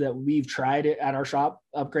the things that we've tried at our shop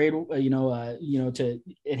upgrade, to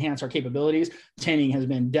enhance our capabilities, tinting has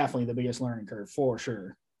been definitely the biggest learning curve for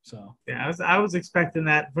sure. So yeah, I was expecting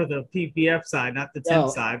that for the PPF side, not the tint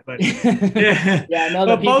side, but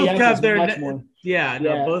but both have their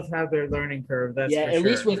both have their learning curve. That's at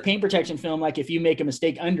least with paint protection film, like if you make a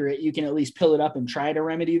mistake under it, you can at least peel it up and try to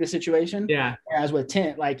remedy the situation. Yeah. Whereas with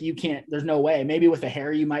tint, like you can't. There's no way. Maybe with the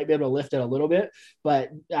hair, you might be able to lift it a little bit, but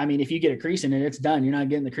I mean, if you get a crease in it, it's done. You're not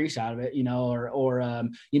getting the crease out of it, or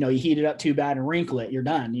you heat it up too bad and wrinkle it, you're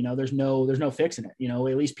done. There's no fixing it.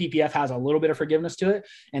 At least PPF has a little bit of forgiveness to it.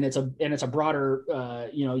 And it's a broader,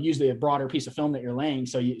 usually a broader piece of film that you're laying.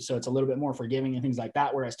 So it's a little bit more forgiving and things like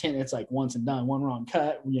that. Whereas tint, it's like once and done, one wrong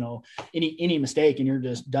cut, any mistake and you're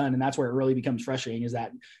just done. And that's where it really becomes frustrating, is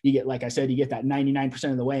that you get, like I said, you get that 99%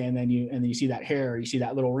 of the way, and then you see that hair, or you see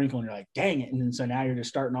that little wrinkle, and you're like, dang it. And then so now you're just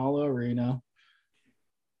starting all over,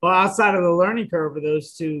 Well, outside of the learning curve of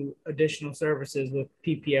those 2 additional services with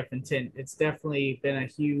PPF and tint, it's definitely been a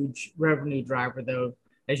huge revenue driver, though.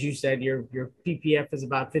 As you said, your PPF is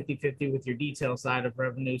about 50-50 with your detail side of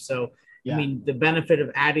revenue. So, I mean, the benefit of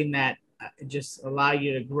adding that just allow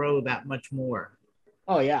you to grow that much more.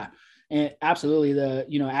 Oh, yeah. And absolutely,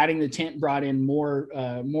 adding the tint brought in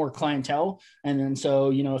more clientele. And then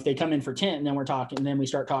so, if they come in for tint, and then we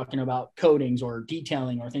start talking about coatings or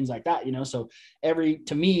detailing or things like that, so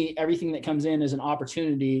to me, everything that comes in is an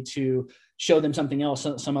opportunity to show them something else,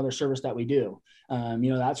 some other service that we do,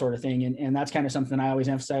 that sort of thing. And that's kind of something I always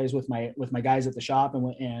emphasize with my guys at the shop.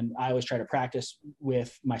 And I always try to practice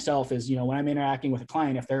with myself is, when I'm interacting with a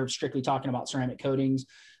client, if they're strictly talking about ceramic coatings,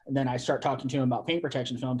 And then I start talking to them about paint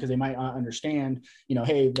protection film because they might not understand, you know,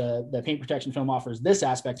 hey, the paint protection film offers this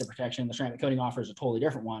aspect of protection. The ceramic coating offers a totally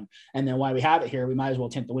different one. And then why we have it here, we might as well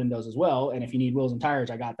tint the windows as well. And if you need wheels and tires,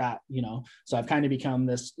 I got that, you know. So I've kind of become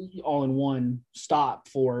this all-in-one stop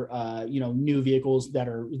for, you know, new vehicles that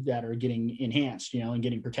are getting enhanced, you know, and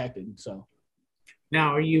getting protected. So.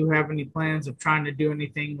 Now, are you have any plans of trying to do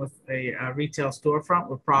anything with a retail storefront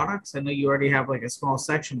with products? I know you already have like a small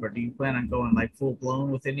section, but do you plan on going like full blown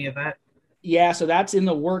with any of that? Yeah, so that's in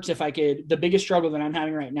the works. If I could, the biggest struggle that I'm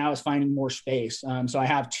having right now is finding more space. So I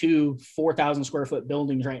have two 4,000 square foot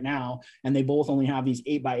buildings right now, and they both only have these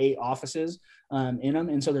 8x8 offices in them.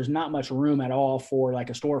 And so there's not much room at all for like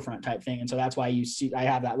a storefront type thing. And so that's why you see, I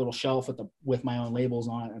have that little shelf with my own labels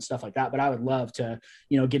on it and stuff like that. But I would love to,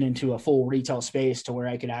 you know, get into a full retail space to where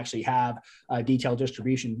I could actually have a detailed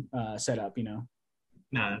distribution set up, you know?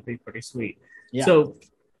 No, that'd be pretty sweet. Yeah. So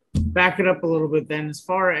back it up a little bit then, as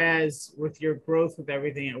far as with your growth with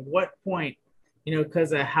everything, at what point, you know,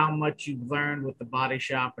 because of how much you've learned with the body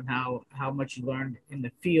shop and how much you learned in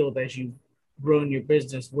the field as you've grown your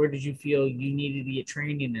business, where did you feel you needed to get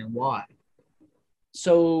training and why?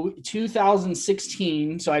 So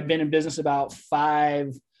 2016, so I'd been in business about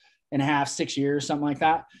 5.5, 6 years, something like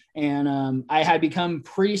that. And I had become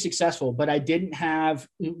pretty successful, but I didn't have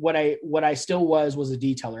what I still was a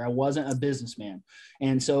detailer. I wasn't a businessman.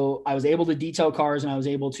 And so I was able to detail cars and I was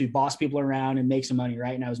able to boss people around and make some money.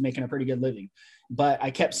 Right. And I was making a pretty good living, but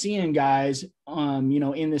I kept seeing guys, you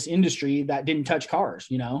know, in this industry that didn't touch cars,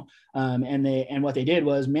 you know, and what they did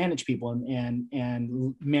was manage people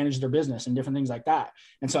and manage their business and different things like that.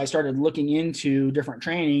 And so I started looking into different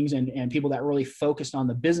trainings and people that really focused on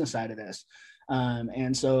the business side of this.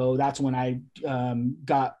 And so that's when I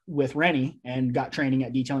got with Rennie and got training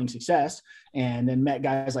at Detailing Success, and then met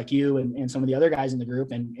guys like you and some of the other guys in the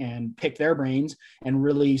group and picked their brains and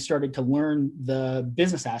really started to learn the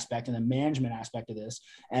business aspect and the management aspect of this.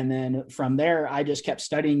 And then from there, I just kept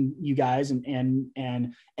studying you guys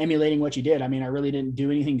and emulating what you did. I mean, I really didn't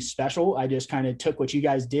do anything special. I just kind of took what you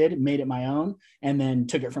guys did, made it my own, and then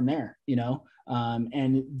took it from there, you know?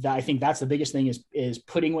 I think that's the biggest thing is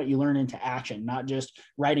putting what you learn into action, not just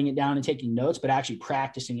writing it down and taking notes, but actually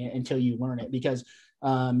practicing it until you learn it. Because,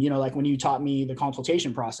 you know, like when you taught me the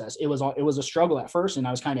consultation process, it was a struggle at first. And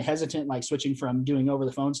I was kind of hesitant, like switching from doing over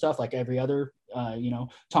the phone stuff, like every other, you know,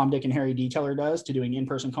 Tom, Dick and Harry detailer does, to doing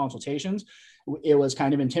in-person consultations. It was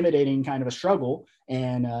kind of intimidating, kind of a struggle.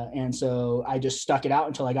 And so I just stuck it out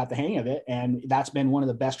until I got the hang of it. And that's been one of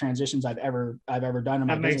the best transitions I've ever done. And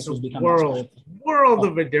my business was becoming world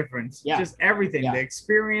of a difference. Yeah. Just everything, the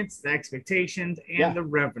experience, the expectations, and the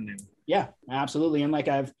revenue. Yeah, absolutely. And like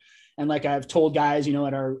I've told guys, you know,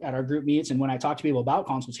 at our group meets, and when I talk to people about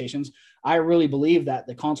consultations, I really believe that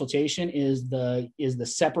the consultation is the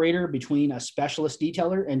separator between a specialist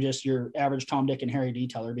detailer and just your average Tom, Dick, and Harry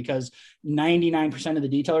detailer, because 99% of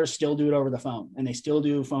the detailers still do it over the phone and they still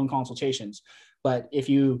do phone consultations. But if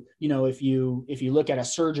you look at a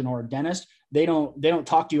surgeon or a dentist, they don't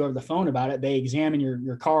talk to you over the phone about it. They examine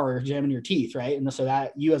your car or examine your teeth, right? And so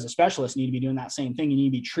that you as a specialist need to be doing that same thing. You need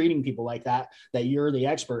to be treating people like that you're the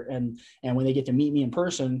expert. And when they get to meet me in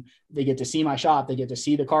person, they get to see my shop, they get to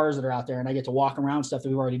see the cars that are out there, and I get to walk around stuff that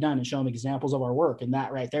we've already done and show them examples of our work. And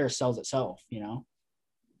that right there sells itself, you know?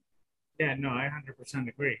 Yeah, no, I 100%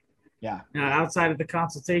 agree. Yeah. Now, outside of the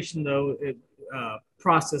consultation though,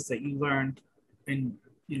 process that you learned and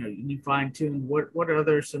you know you fine tune, what are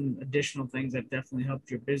other some additional things that definitely helped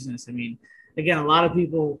your business? I mean, again, a lot of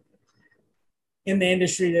people in the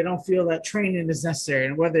industry, they don't feel that training is necessary,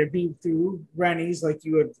 and whether it be through Rennie's like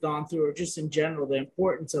you had gone through, or just in general, the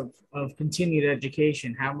importance of continued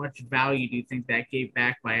education. How much value do you think that gave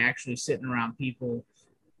back by actually sitting around people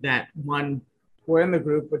that, one, were in the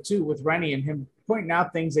group, but two, with Rennie and him pointing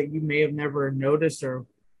out things that you may have never noticed or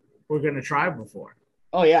were going to try before?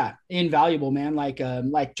 Oh yeah, invaluable, man. Like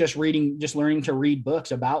just learning to read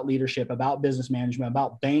books about leadership, about business management,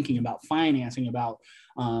 about banking, about financing, about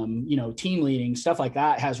you know, team leading, stuff like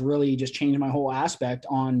that has really just changed my whole aspect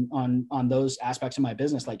on those aspects of my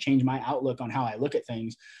business. Like changed my outlook on how I look at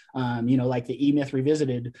things. You know, like the E-Myth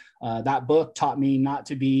Revisited, that book taught me not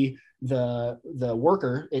to be the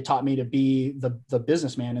worker. It taught me to be the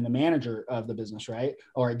businessman and the manager of the business, right?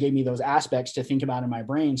 Or it gave me those aspects to think about in my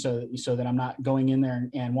brain, so that I'm not going in there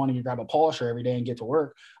and wanting to grab a polisher every day and get to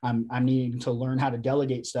work. I'm needing to learn how to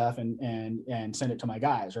delegate stuff and send it to my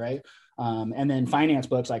guys, right? And then finance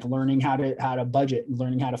books, like learning how to budget,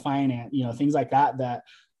 learning how to finance, you know, things like that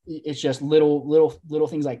it's just little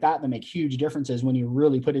things like that that make huge differences when you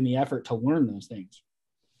really put in the effort to learn those things.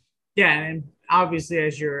 Yeah, and obviously,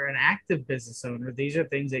 as you're an active business owner, these are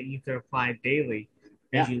things that you could apply daily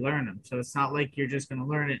as Yeah. you learn them. So it's not like you're just going to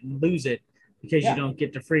learn it and lose it because you Yeah. don't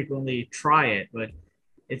get to frequently try it, but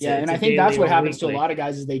Yeah, and it's I a think that's daily what or happens to a weekly. lot of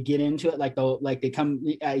guys is they get into it like they come.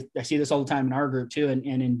 I see this all the time in our group too, and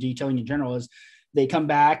in detailing in general is they come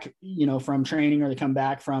back, from training or they come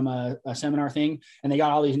back from a seminar thing and they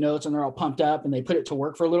got all these notes and they're all pumped up and they put it to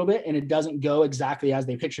work for a little bit and it doesn't go exactly as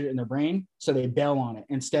they pictured it in their brain. So they bail on it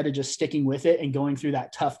instead of just sticking with it and going through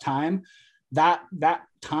that tough time. That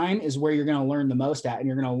time is where you're going to learn the most at, and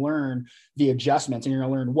you're going to learn the adjustments, and you're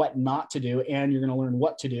going to learn what not to do, and you're going to learn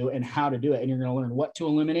what to do and how to do it, and you're going to learn what to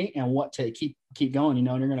eliminate and what to keep going, and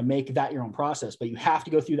you're going to make that your own process. But you have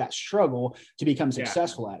to go through that struggle to become Yeah.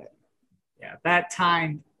 successful at it. Yeah. That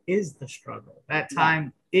time is the struggle. That Yeah,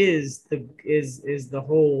 time is the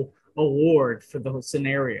whole award for the whole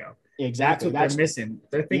scenario. That's exactly. what they're That's missing.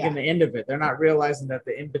 They're thinking yeah. the end of it. They're not realizing that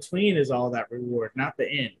the in between is all that reward, not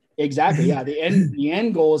the Exactly. end. Yeah. The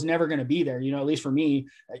end goal is never going to be there. At least for me,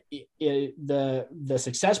 the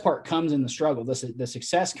success part comes in the struggle. The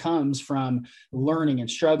success comes from learning and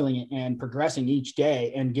struggling and progressing each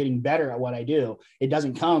day and getting better at what I do. It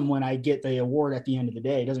doesn't come when I get the award at the end of the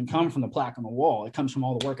day. It doesn't come from the plaque on the wall. It comes from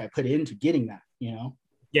all the work I put into getting that.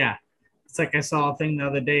 Yeah. It's like I saw a thing the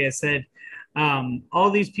other day. It said,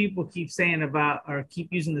 all these people keep saying about or keep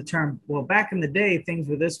using the term, well, back in the day, things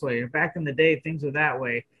were this way, or back in the day, things were that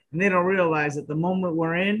way. And they don't realize that the moment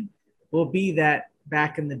we're in will be that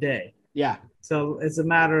back in the day. Yeah. So it's a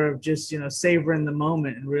matter of just, savoring the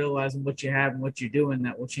moment and realizing what you have and what you're doing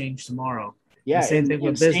that will change tomorrow. And Yeah, same and thing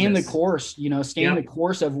with staying the business. course, staying the Yep.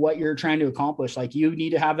 course of what you're trying to accomplish. Like you need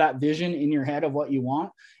to have that vision in your head of what you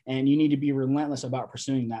want, and you need to be relentless about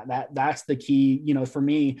pursuing that. That's the key. For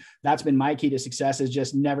me, that's been my key to success, is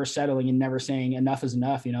just never settling and never saying enough is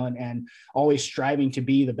enough, and always striving to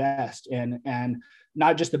be the best, and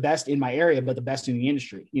not just the best in my area, but the best in the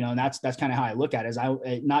industry, and that's kind of how I look at it. Is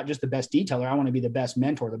I not just the best detailer. I want to be the best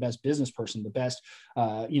mentor, the best business person, the best,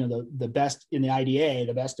 the best in the IDA,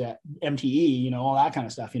 the best at MTE, all that kind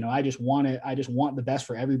of stuff. I just want the best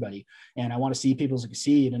for everybody, and I want to see people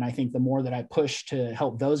succeed. And I think the more that I push to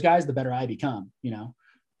help those guys, the better I become.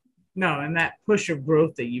 No, and that push of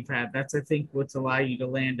growth that you've had, that's I think what's allowed you to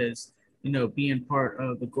land as, being part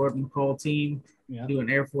of the Gordon McCall team, Yeah. doing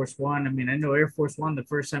Air Force One. I mean, I know Air Force One, the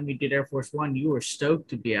first time you did Air Force One, you were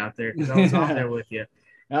stoked to be out there because I was on there with you.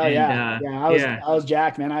 Oh And yeah. Yeah. I was, yeah. I was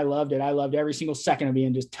jacked, man. I loved it. I loved every single second of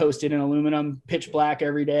being just toasted in aluminum, pitch black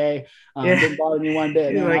every day. Yeah. Didn't bother me one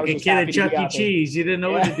bit, You're man. I like was a just kid at happy to be Chuck E. out there. Cheese. You didn't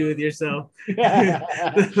know what to Yeah. do with yourself. Yeah.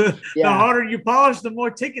 The Yeah. harder you polish, the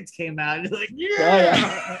more tickets came out. You're like, Oh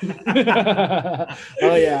yeah. yeah.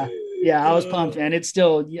 Oh yeah. Yeah, I was pumped, man. It's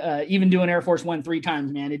still even doing Air Force One 3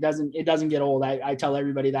 times, man. It doesn't get old. I tell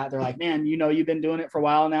everybody that. They're like, man, you've been doing it for a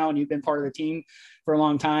while now, and you've been part of the team for a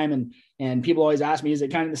long time. And people always ask me, is it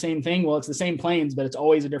kind of the same thing? Well, it's the same planes, but it's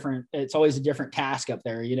always a different task up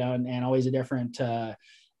there, and always a different.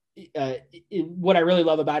 What I really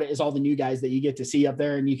love about it is all the new guys that you get to see up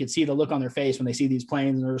there, and you can see the look on their face when they see these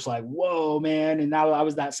planes, and they're just like, "Whoa, man!" And now I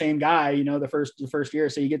was that same guy, the first year,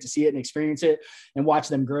 so you get to see it and experience it, and watch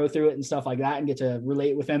them grow through it and stuff like that, and get to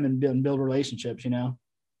relate with them and build relationships.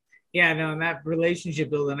 Yeah, no, and that relationship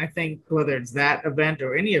building, I think whether it's that event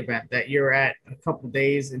or any event that you're at a couple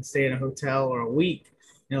days and stay in a hotel or a week,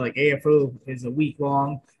 like AFO is a week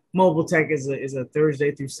long, Mobile Tech is a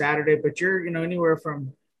Thursday through Saturday, but you're, anywhere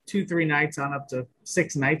from 2, 3 nights on up to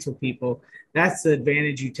 6 nights with people. That's the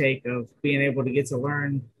advantage you take of being able to get to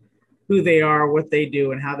learn who they are, what they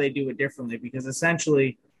do, and how they do it differently. Because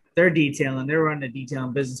essentially, they're running a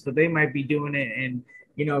detailing business, but they might be doing it in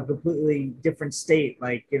a completely different state,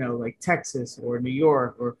 like Texas or New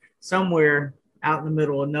York or somewhere out in the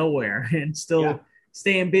middle of nowhere, and Yeah. still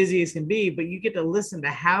staying busy as can be. But you get to listen to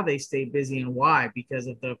how they stay busy and why because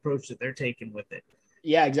of the approach that they're taking with it.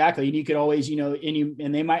 Yeah, exactly. And you could always,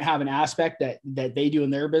 and they might have an aspect that they do in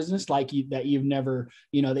their business, that you've never,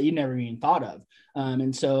 that you never even thought of.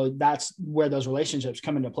 And so that's where those relationships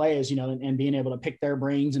come into play, is, and being able to pick their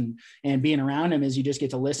brains and being around them, is you just get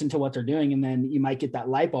to listen to what they're doing. And then you might get that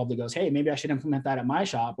light bulb that goes, hey, maybe I should implement that at my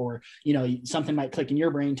shop. Or, something might click in your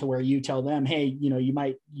brain to where you tell them, hey, you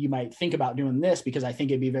might think about doing this because I think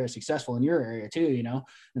it'd be very successful in your area too,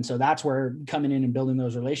 And so that's where coming in and building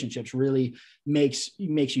those relationships really makes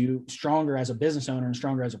you stronger as a business owner and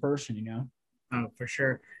stronger as a person. Oh, for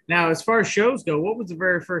sure. Now, as far as shows go, what was the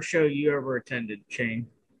very first show you ever attended, Shane?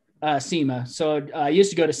 SEMA. So I used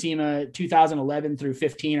to go to SEMA 2011 through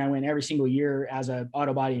 15. I went every single year as a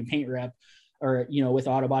auto body and paint rep. or, with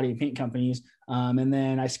auto body and paint companies. And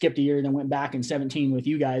then I skipped a year, then went back in 17 with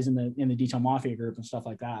you guys in the Detail Mafia group and stuff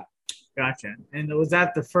like that. Gotcha. And was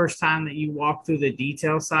that the first time that you walked through the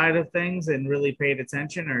detail side of things and really paid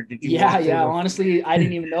attention, or did you? Yeah. Honestly, I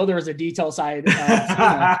didn't even know there was a detail side.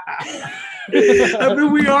 I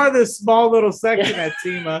mean, we are this small little section at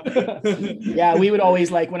SEMA. Yeah, we would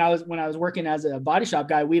always, like, when I was working as a body shop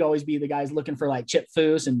guy, we'd always be the guys looking for like Chip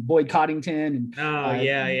Foose and Boyd Coddington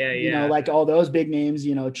and like all those big names,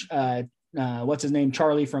 what's his name,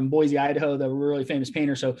 Charlie from Boise, Idaho, the really famous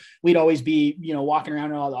painter. So we'd always be, walking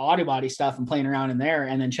around in all the auto body stuff and playing around in there,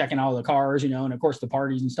 and then checking all the cars, and of course the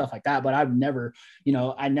parties and stuff like that. But I've never,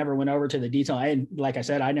 I never went over to the detail. Like I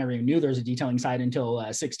said, I never even knew there was a detailing side until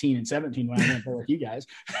 16 and 17 when I went there with you guys.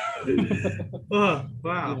 Oh,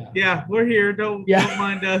 wow. Yeah, we're here. Don't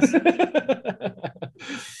mind us.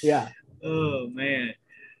 Yeah. Oh, man.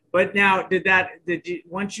 But now, did you,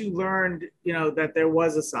 once you learned, that there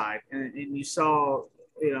was a side, and you saw,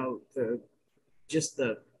 the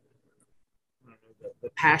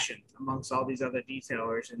passion amongst all these other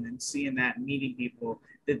detailers, and then seeing that, meeting people,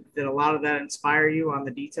 did a lot of that inspire you on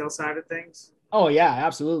the detail side of things? Oh yeah,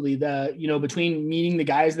 absolutely. Between meeting the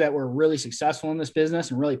guys that were really successful in this business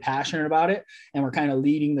and really passionate about it, and were kind of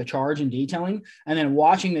leading the charge in detailing, and then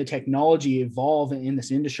watching the technology evolve in this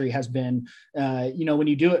industry has been, when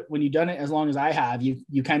you've done it as long as I have,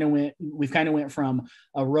 we've kind of went from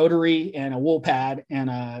a rotary and a wool pad and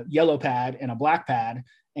a yellow pad and a black pad,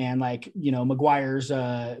 and Meguiar's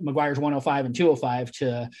 105 and 205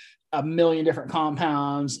 to a million different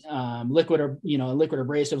compounds, liquid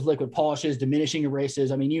abrasives, liquid polishes, diminishing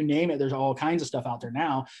abrasives. I mean, you name it, there's all kinds of stuff out there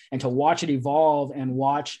now. And to watch it evolve and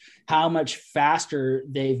watch how much faster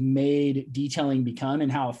they've made detailing become, and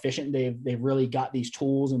how efficient they've really got these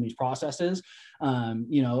tools and these processes,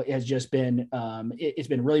 it has just been, it's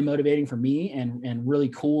been really motivating for me, and really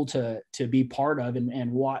cool to be part of,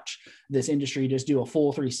 and watch this industry just do a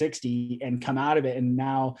full 360 and come out of it. And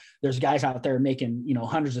now there's guys out there making,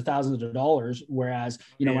 hundreds of thousands of dollars. Whereas,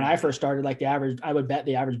 when I first started, like I would bet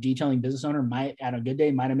the average detailing business owner at a good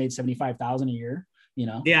day might've made 75,000 a year,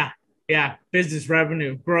 Yeah. Business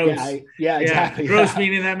revenue, gross. Yeah, exactly. Gross,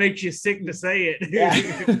 meaning that makes you sick to say it.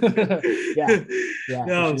 Yeah.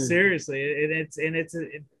 No, sure. seriously.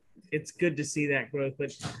 It's good to see that growth,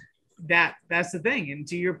 but that's the thing. And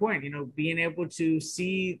to your point, being able to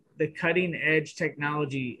see the cutting edge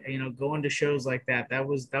technology, going to shows like that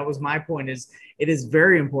was my point. Is it is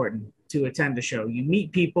very important to attend the show. You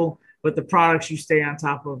meet people, but the products, you stay on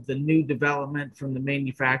top of the new development from the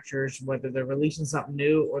manufacturers, whether they're releasing something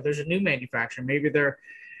new or there's a new manufacturer. Maybe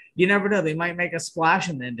you never know, they might make a splash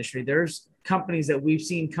in the industry. There's companies that we've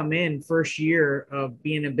seen come in first year of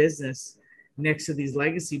being in business next to these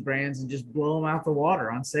legacy brands and just blow them out the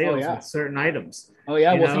water on sales with certain items. Oh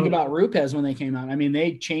yeah. Think about Rupes when they came out. I mean,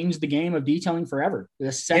 they changed the game of detailing forever.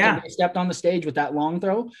 The second they stepped on the stage with that long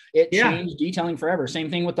throw, it changed detailing forever. Same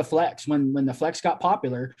thing with the Flex. When the Flex got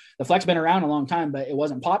popular, the Flex been around a long time, but it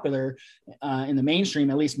wasn't popular in the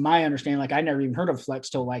mainstream. At least my understanding, like I never even heard of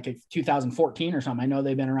Flex till like 2014 or something. I know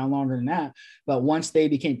they've been around longer than that, but once they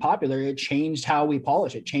became popular, it changed how we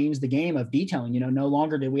polish. It changed the game of detailing. No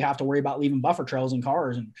longer did we have to worry about leaving buffer trails in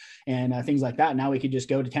cars and things like that. Now we could just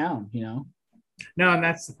go to town, No, and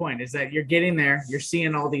that's the point, is that you're getting there. You're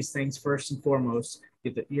seeing all these things first and foremost.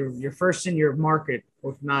 You're first in your market,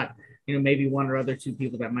 or if not, maybe one or other two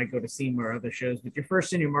people that might go to SEMA or other shows, but you're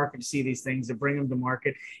first in your market to see these things, to bring them to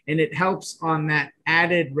market. And it helps on that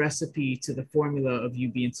added recipe to the formula of you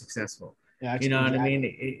being successful. Yeah, what I mean?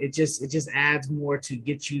 It just adds more to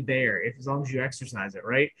get you there, as long as you exercise it,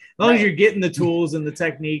 right? As long as you're getting the tools and the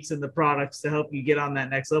techniques and the products to help you get on that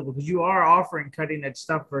next level, because you are offering cutting edge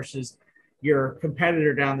stuff versus your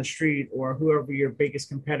competitor down the street or whoever your biggest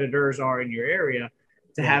competitors are in your area,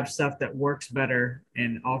 to have stuff that works better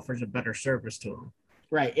and offers a better service to them.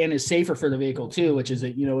 Right. And is safer for the vehicle too, which is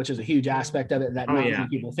a huge aspect of it that not many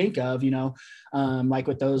people think of, like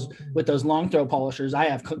with those long throw polishers, I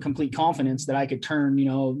have complete confidence that I could turn,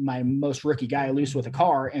 my most rookie guy loose with a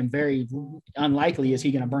car, and very unlikely is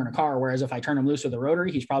he going to burn a car. Whereas if I turn him loose with a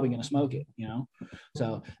rotary, he's probably going to smoke it,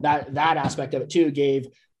 So that aspect of it too gave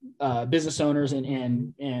business owners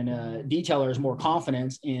and detailers more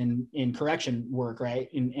confidence in correction work,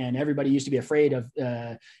 right? And everybody used to be afraid of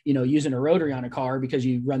using a rotary on a car because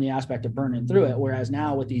you run the aspect of burning through it. Whereas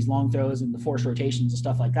now with these long throws and the forced rotations and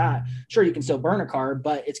stuff like that, sure, you can still burn a car,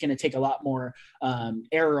 but it's going to take a lot more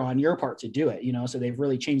error on your part to do it. So they've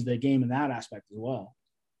really changed the game in that aspect as well.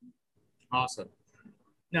 Awesome.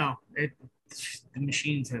 No, the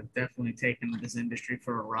machines have definitely taken this industry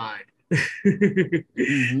for a ride.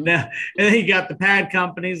 Mm-hmm. Now, and then you got the pad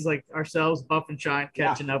companies like ourselves, Buff and Shine,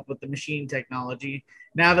 catching Yeah. up with the machine technology.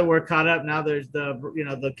 Now that we're caught up, now there's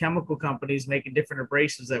the chemical companies making different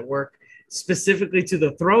abrasives that work specifically to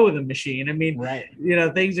the throw of the machine. I mean, Right.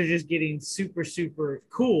 things are just getting super, super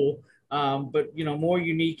cool. But more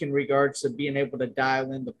unique in regards to being able to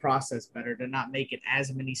dial in the process better to not make it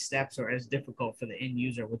as many steps or as difficult for the end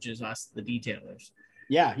user, which is us, the detailers.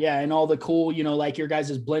 Yeah, yeah, and all the cool, like your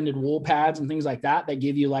guys' blended wool pads and things like that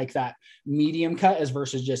give you like that medium cut as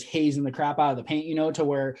versus just hazing the crap out of the paint, to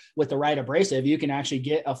where with the right abrasive, you can actually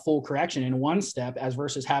get a full correction in one step as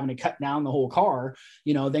versus having to cut down the whole car,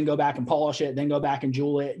 then go back and polish it, then go back and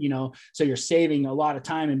jewel it, so you're saving a lot of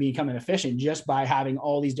time and becoming efficient just by having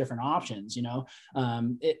all these different options,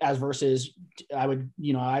 as versus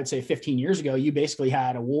I'd say 15 years ago, you basically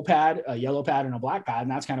had a wool pad, a yellow pad, and a black pad,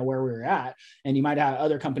 and that's kind of where we were at. And you might have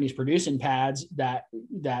other companies producing pads that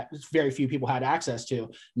very few people had access to.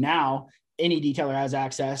 Now any detailer has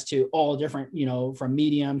access to all different, from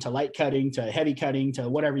medium to light cutting to heavy cutting to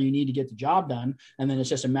whatever you need to get the job done. And then it's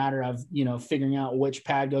just a matter of, figuring out which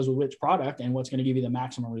pad goes with which product and what's going to give you the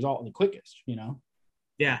maximum result the quickest,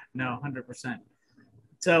 Yeah, no, 100%.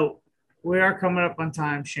 So we are coming up on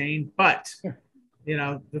time, Shane, but sure.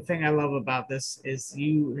 The thing I love about this is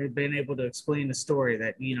you have been able to explain the story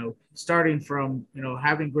that, starting from,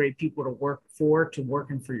 having great people to work for to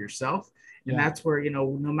working for yourself. And that's where,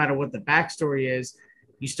 no matter what the backstory is,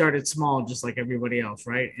 you started small, just like everybody else,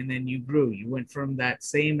 right? And then you grew. You went from that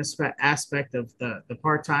same aspect of the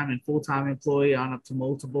part-time and full-time employee on up to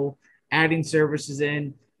multiple, adding services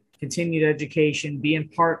in, continued education, being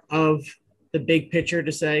part of the big picture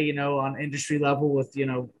to say, on industry level with,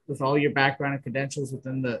 with all your background and credentials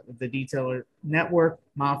within the detailer network,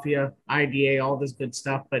 mafia, IDA, all this good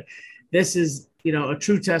stuff. But this is, a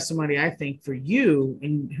true testimony, I think, for you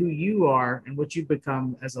and who you are and what you've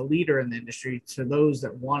become as a leader in the industry to those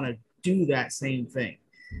that want to do that same thing.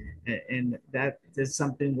 And that is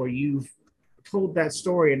something where you've told that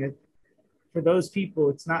story. And for those people,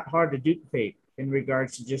 it's not hard to duplicate in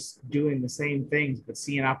regards to just doing the same things, but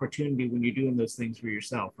seeing opportunity when you're doing those things for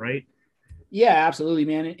yourself, right? Yeah, absolutely,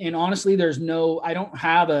 man. And honestly, I don't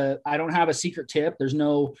have a secret tip. There's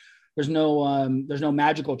no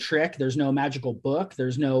magical trick. There's no magical book.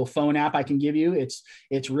 There's no phone app I can give you. It's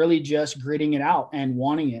really just gritting it out and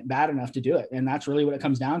wanting it bad enough to do it. And that's really what it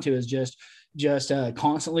comes down to, is just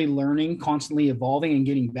constantly learning, constantly evolving and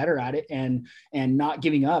getting better at it, and not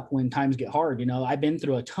giving up when times get hard. I've been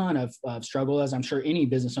through a ton of struggle, as I'm sure any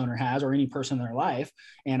business owner has, or any person in their life.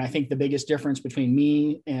 And I think the biggest difference between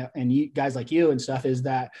me and you guys like you and stuff is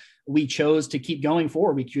that we chose to keep going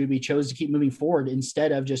forward. We chose to keep moving forward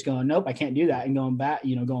instead of just going, nope, I can't do that, and going back,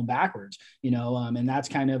 going backwards, and that's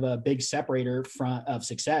kind of a big separator of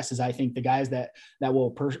success, is I think the guys that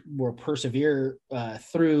will persevere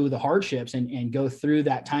through the hardships and go through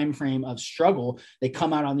that time frame of struggle, they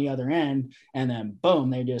come out on the other end and then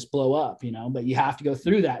boom, they just blow up, but you have to go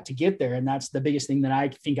through that to get there. And that's the biggest thing that I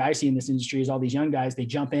think I see in this industry, is all these young guys, they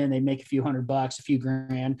jump in, they make a few $100, a few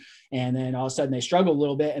grand, and then all of a sudden they struggle a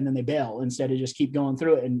little bit and then they bail instead of just keep going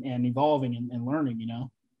through it and evolving and learning,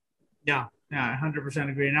 Yeah, I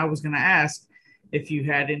 100% agree. And I was going to ask if you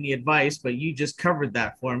had any advice, but you just covered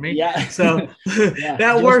that for me. Yeah. So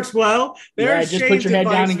that works well. There's just put your head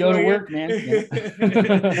down and go to work, man. Yeah.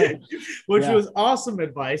 Which was awesome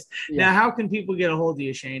advice. Yeah. Now, how can people get a hold of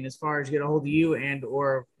you, Shane, as far as get a hold of you and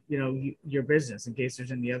or your business, in case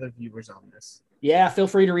there's any other viewers on this? Yeah, feel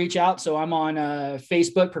free to reach out. So I'm on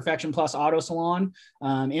Facebook, Perfection Plus Auto Salon,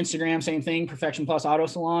 Instagram, same thing, Perfection Plus Auto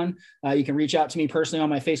Salon. You can reach out to me personally on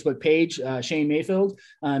my Facebook page, Shane Mayfield.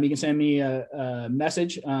 You can send me a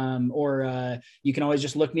message, or you can always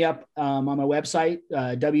just look me up on my website,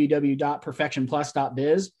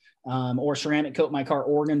 www.perfectionplus.biz. Or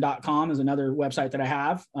ceramiccoatmycaroregon.com is another website that I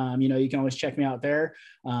have. You can always check me out there.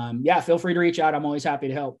 Feel free to reach out. I'm always happy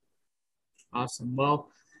to help. Awesome. Well,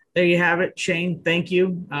 there you have it, Shane. Thank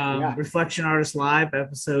you. Reflection Artist Live,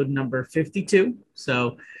 episode number 52.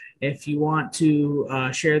 So if you want to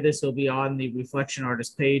share this, it'll be on the Reflection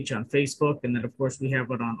Artist page on Facebook. And then, of course, we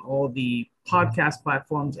have it on all the podcast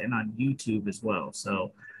platforms and on YouTube as well.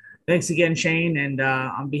 So thanks again, Shane. And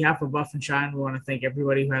on behalf of Buff and Shine, we want to thank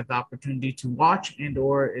everybody who had the opportunity to watch and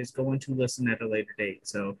or is going to listen at a later date.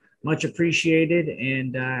 So much appreciated.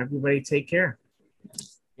 And everybody take care.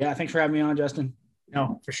 Yeah, thanks for having me on, Justin.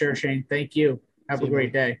 No, for sure, Shane. Thank you. Have a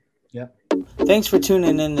great day. Yep. Thanks for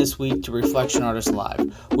tuning in this week to Reflection Artist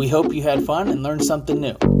Live. We hope you had fun and learned something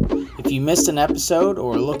new. If you missed an episode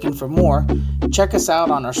or are looking for more, check us out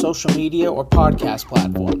on our social media or podcast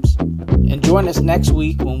platforms. And join us next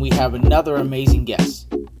week when we have another amazing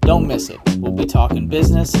guest. Don't miss it. We'll be talking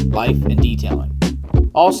business, life, and detailing.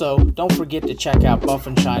 Also, don't forget to check out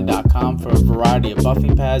buffandshine.com for a variety of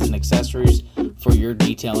buffing pads and accessories for your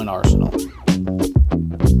detailing arsenal.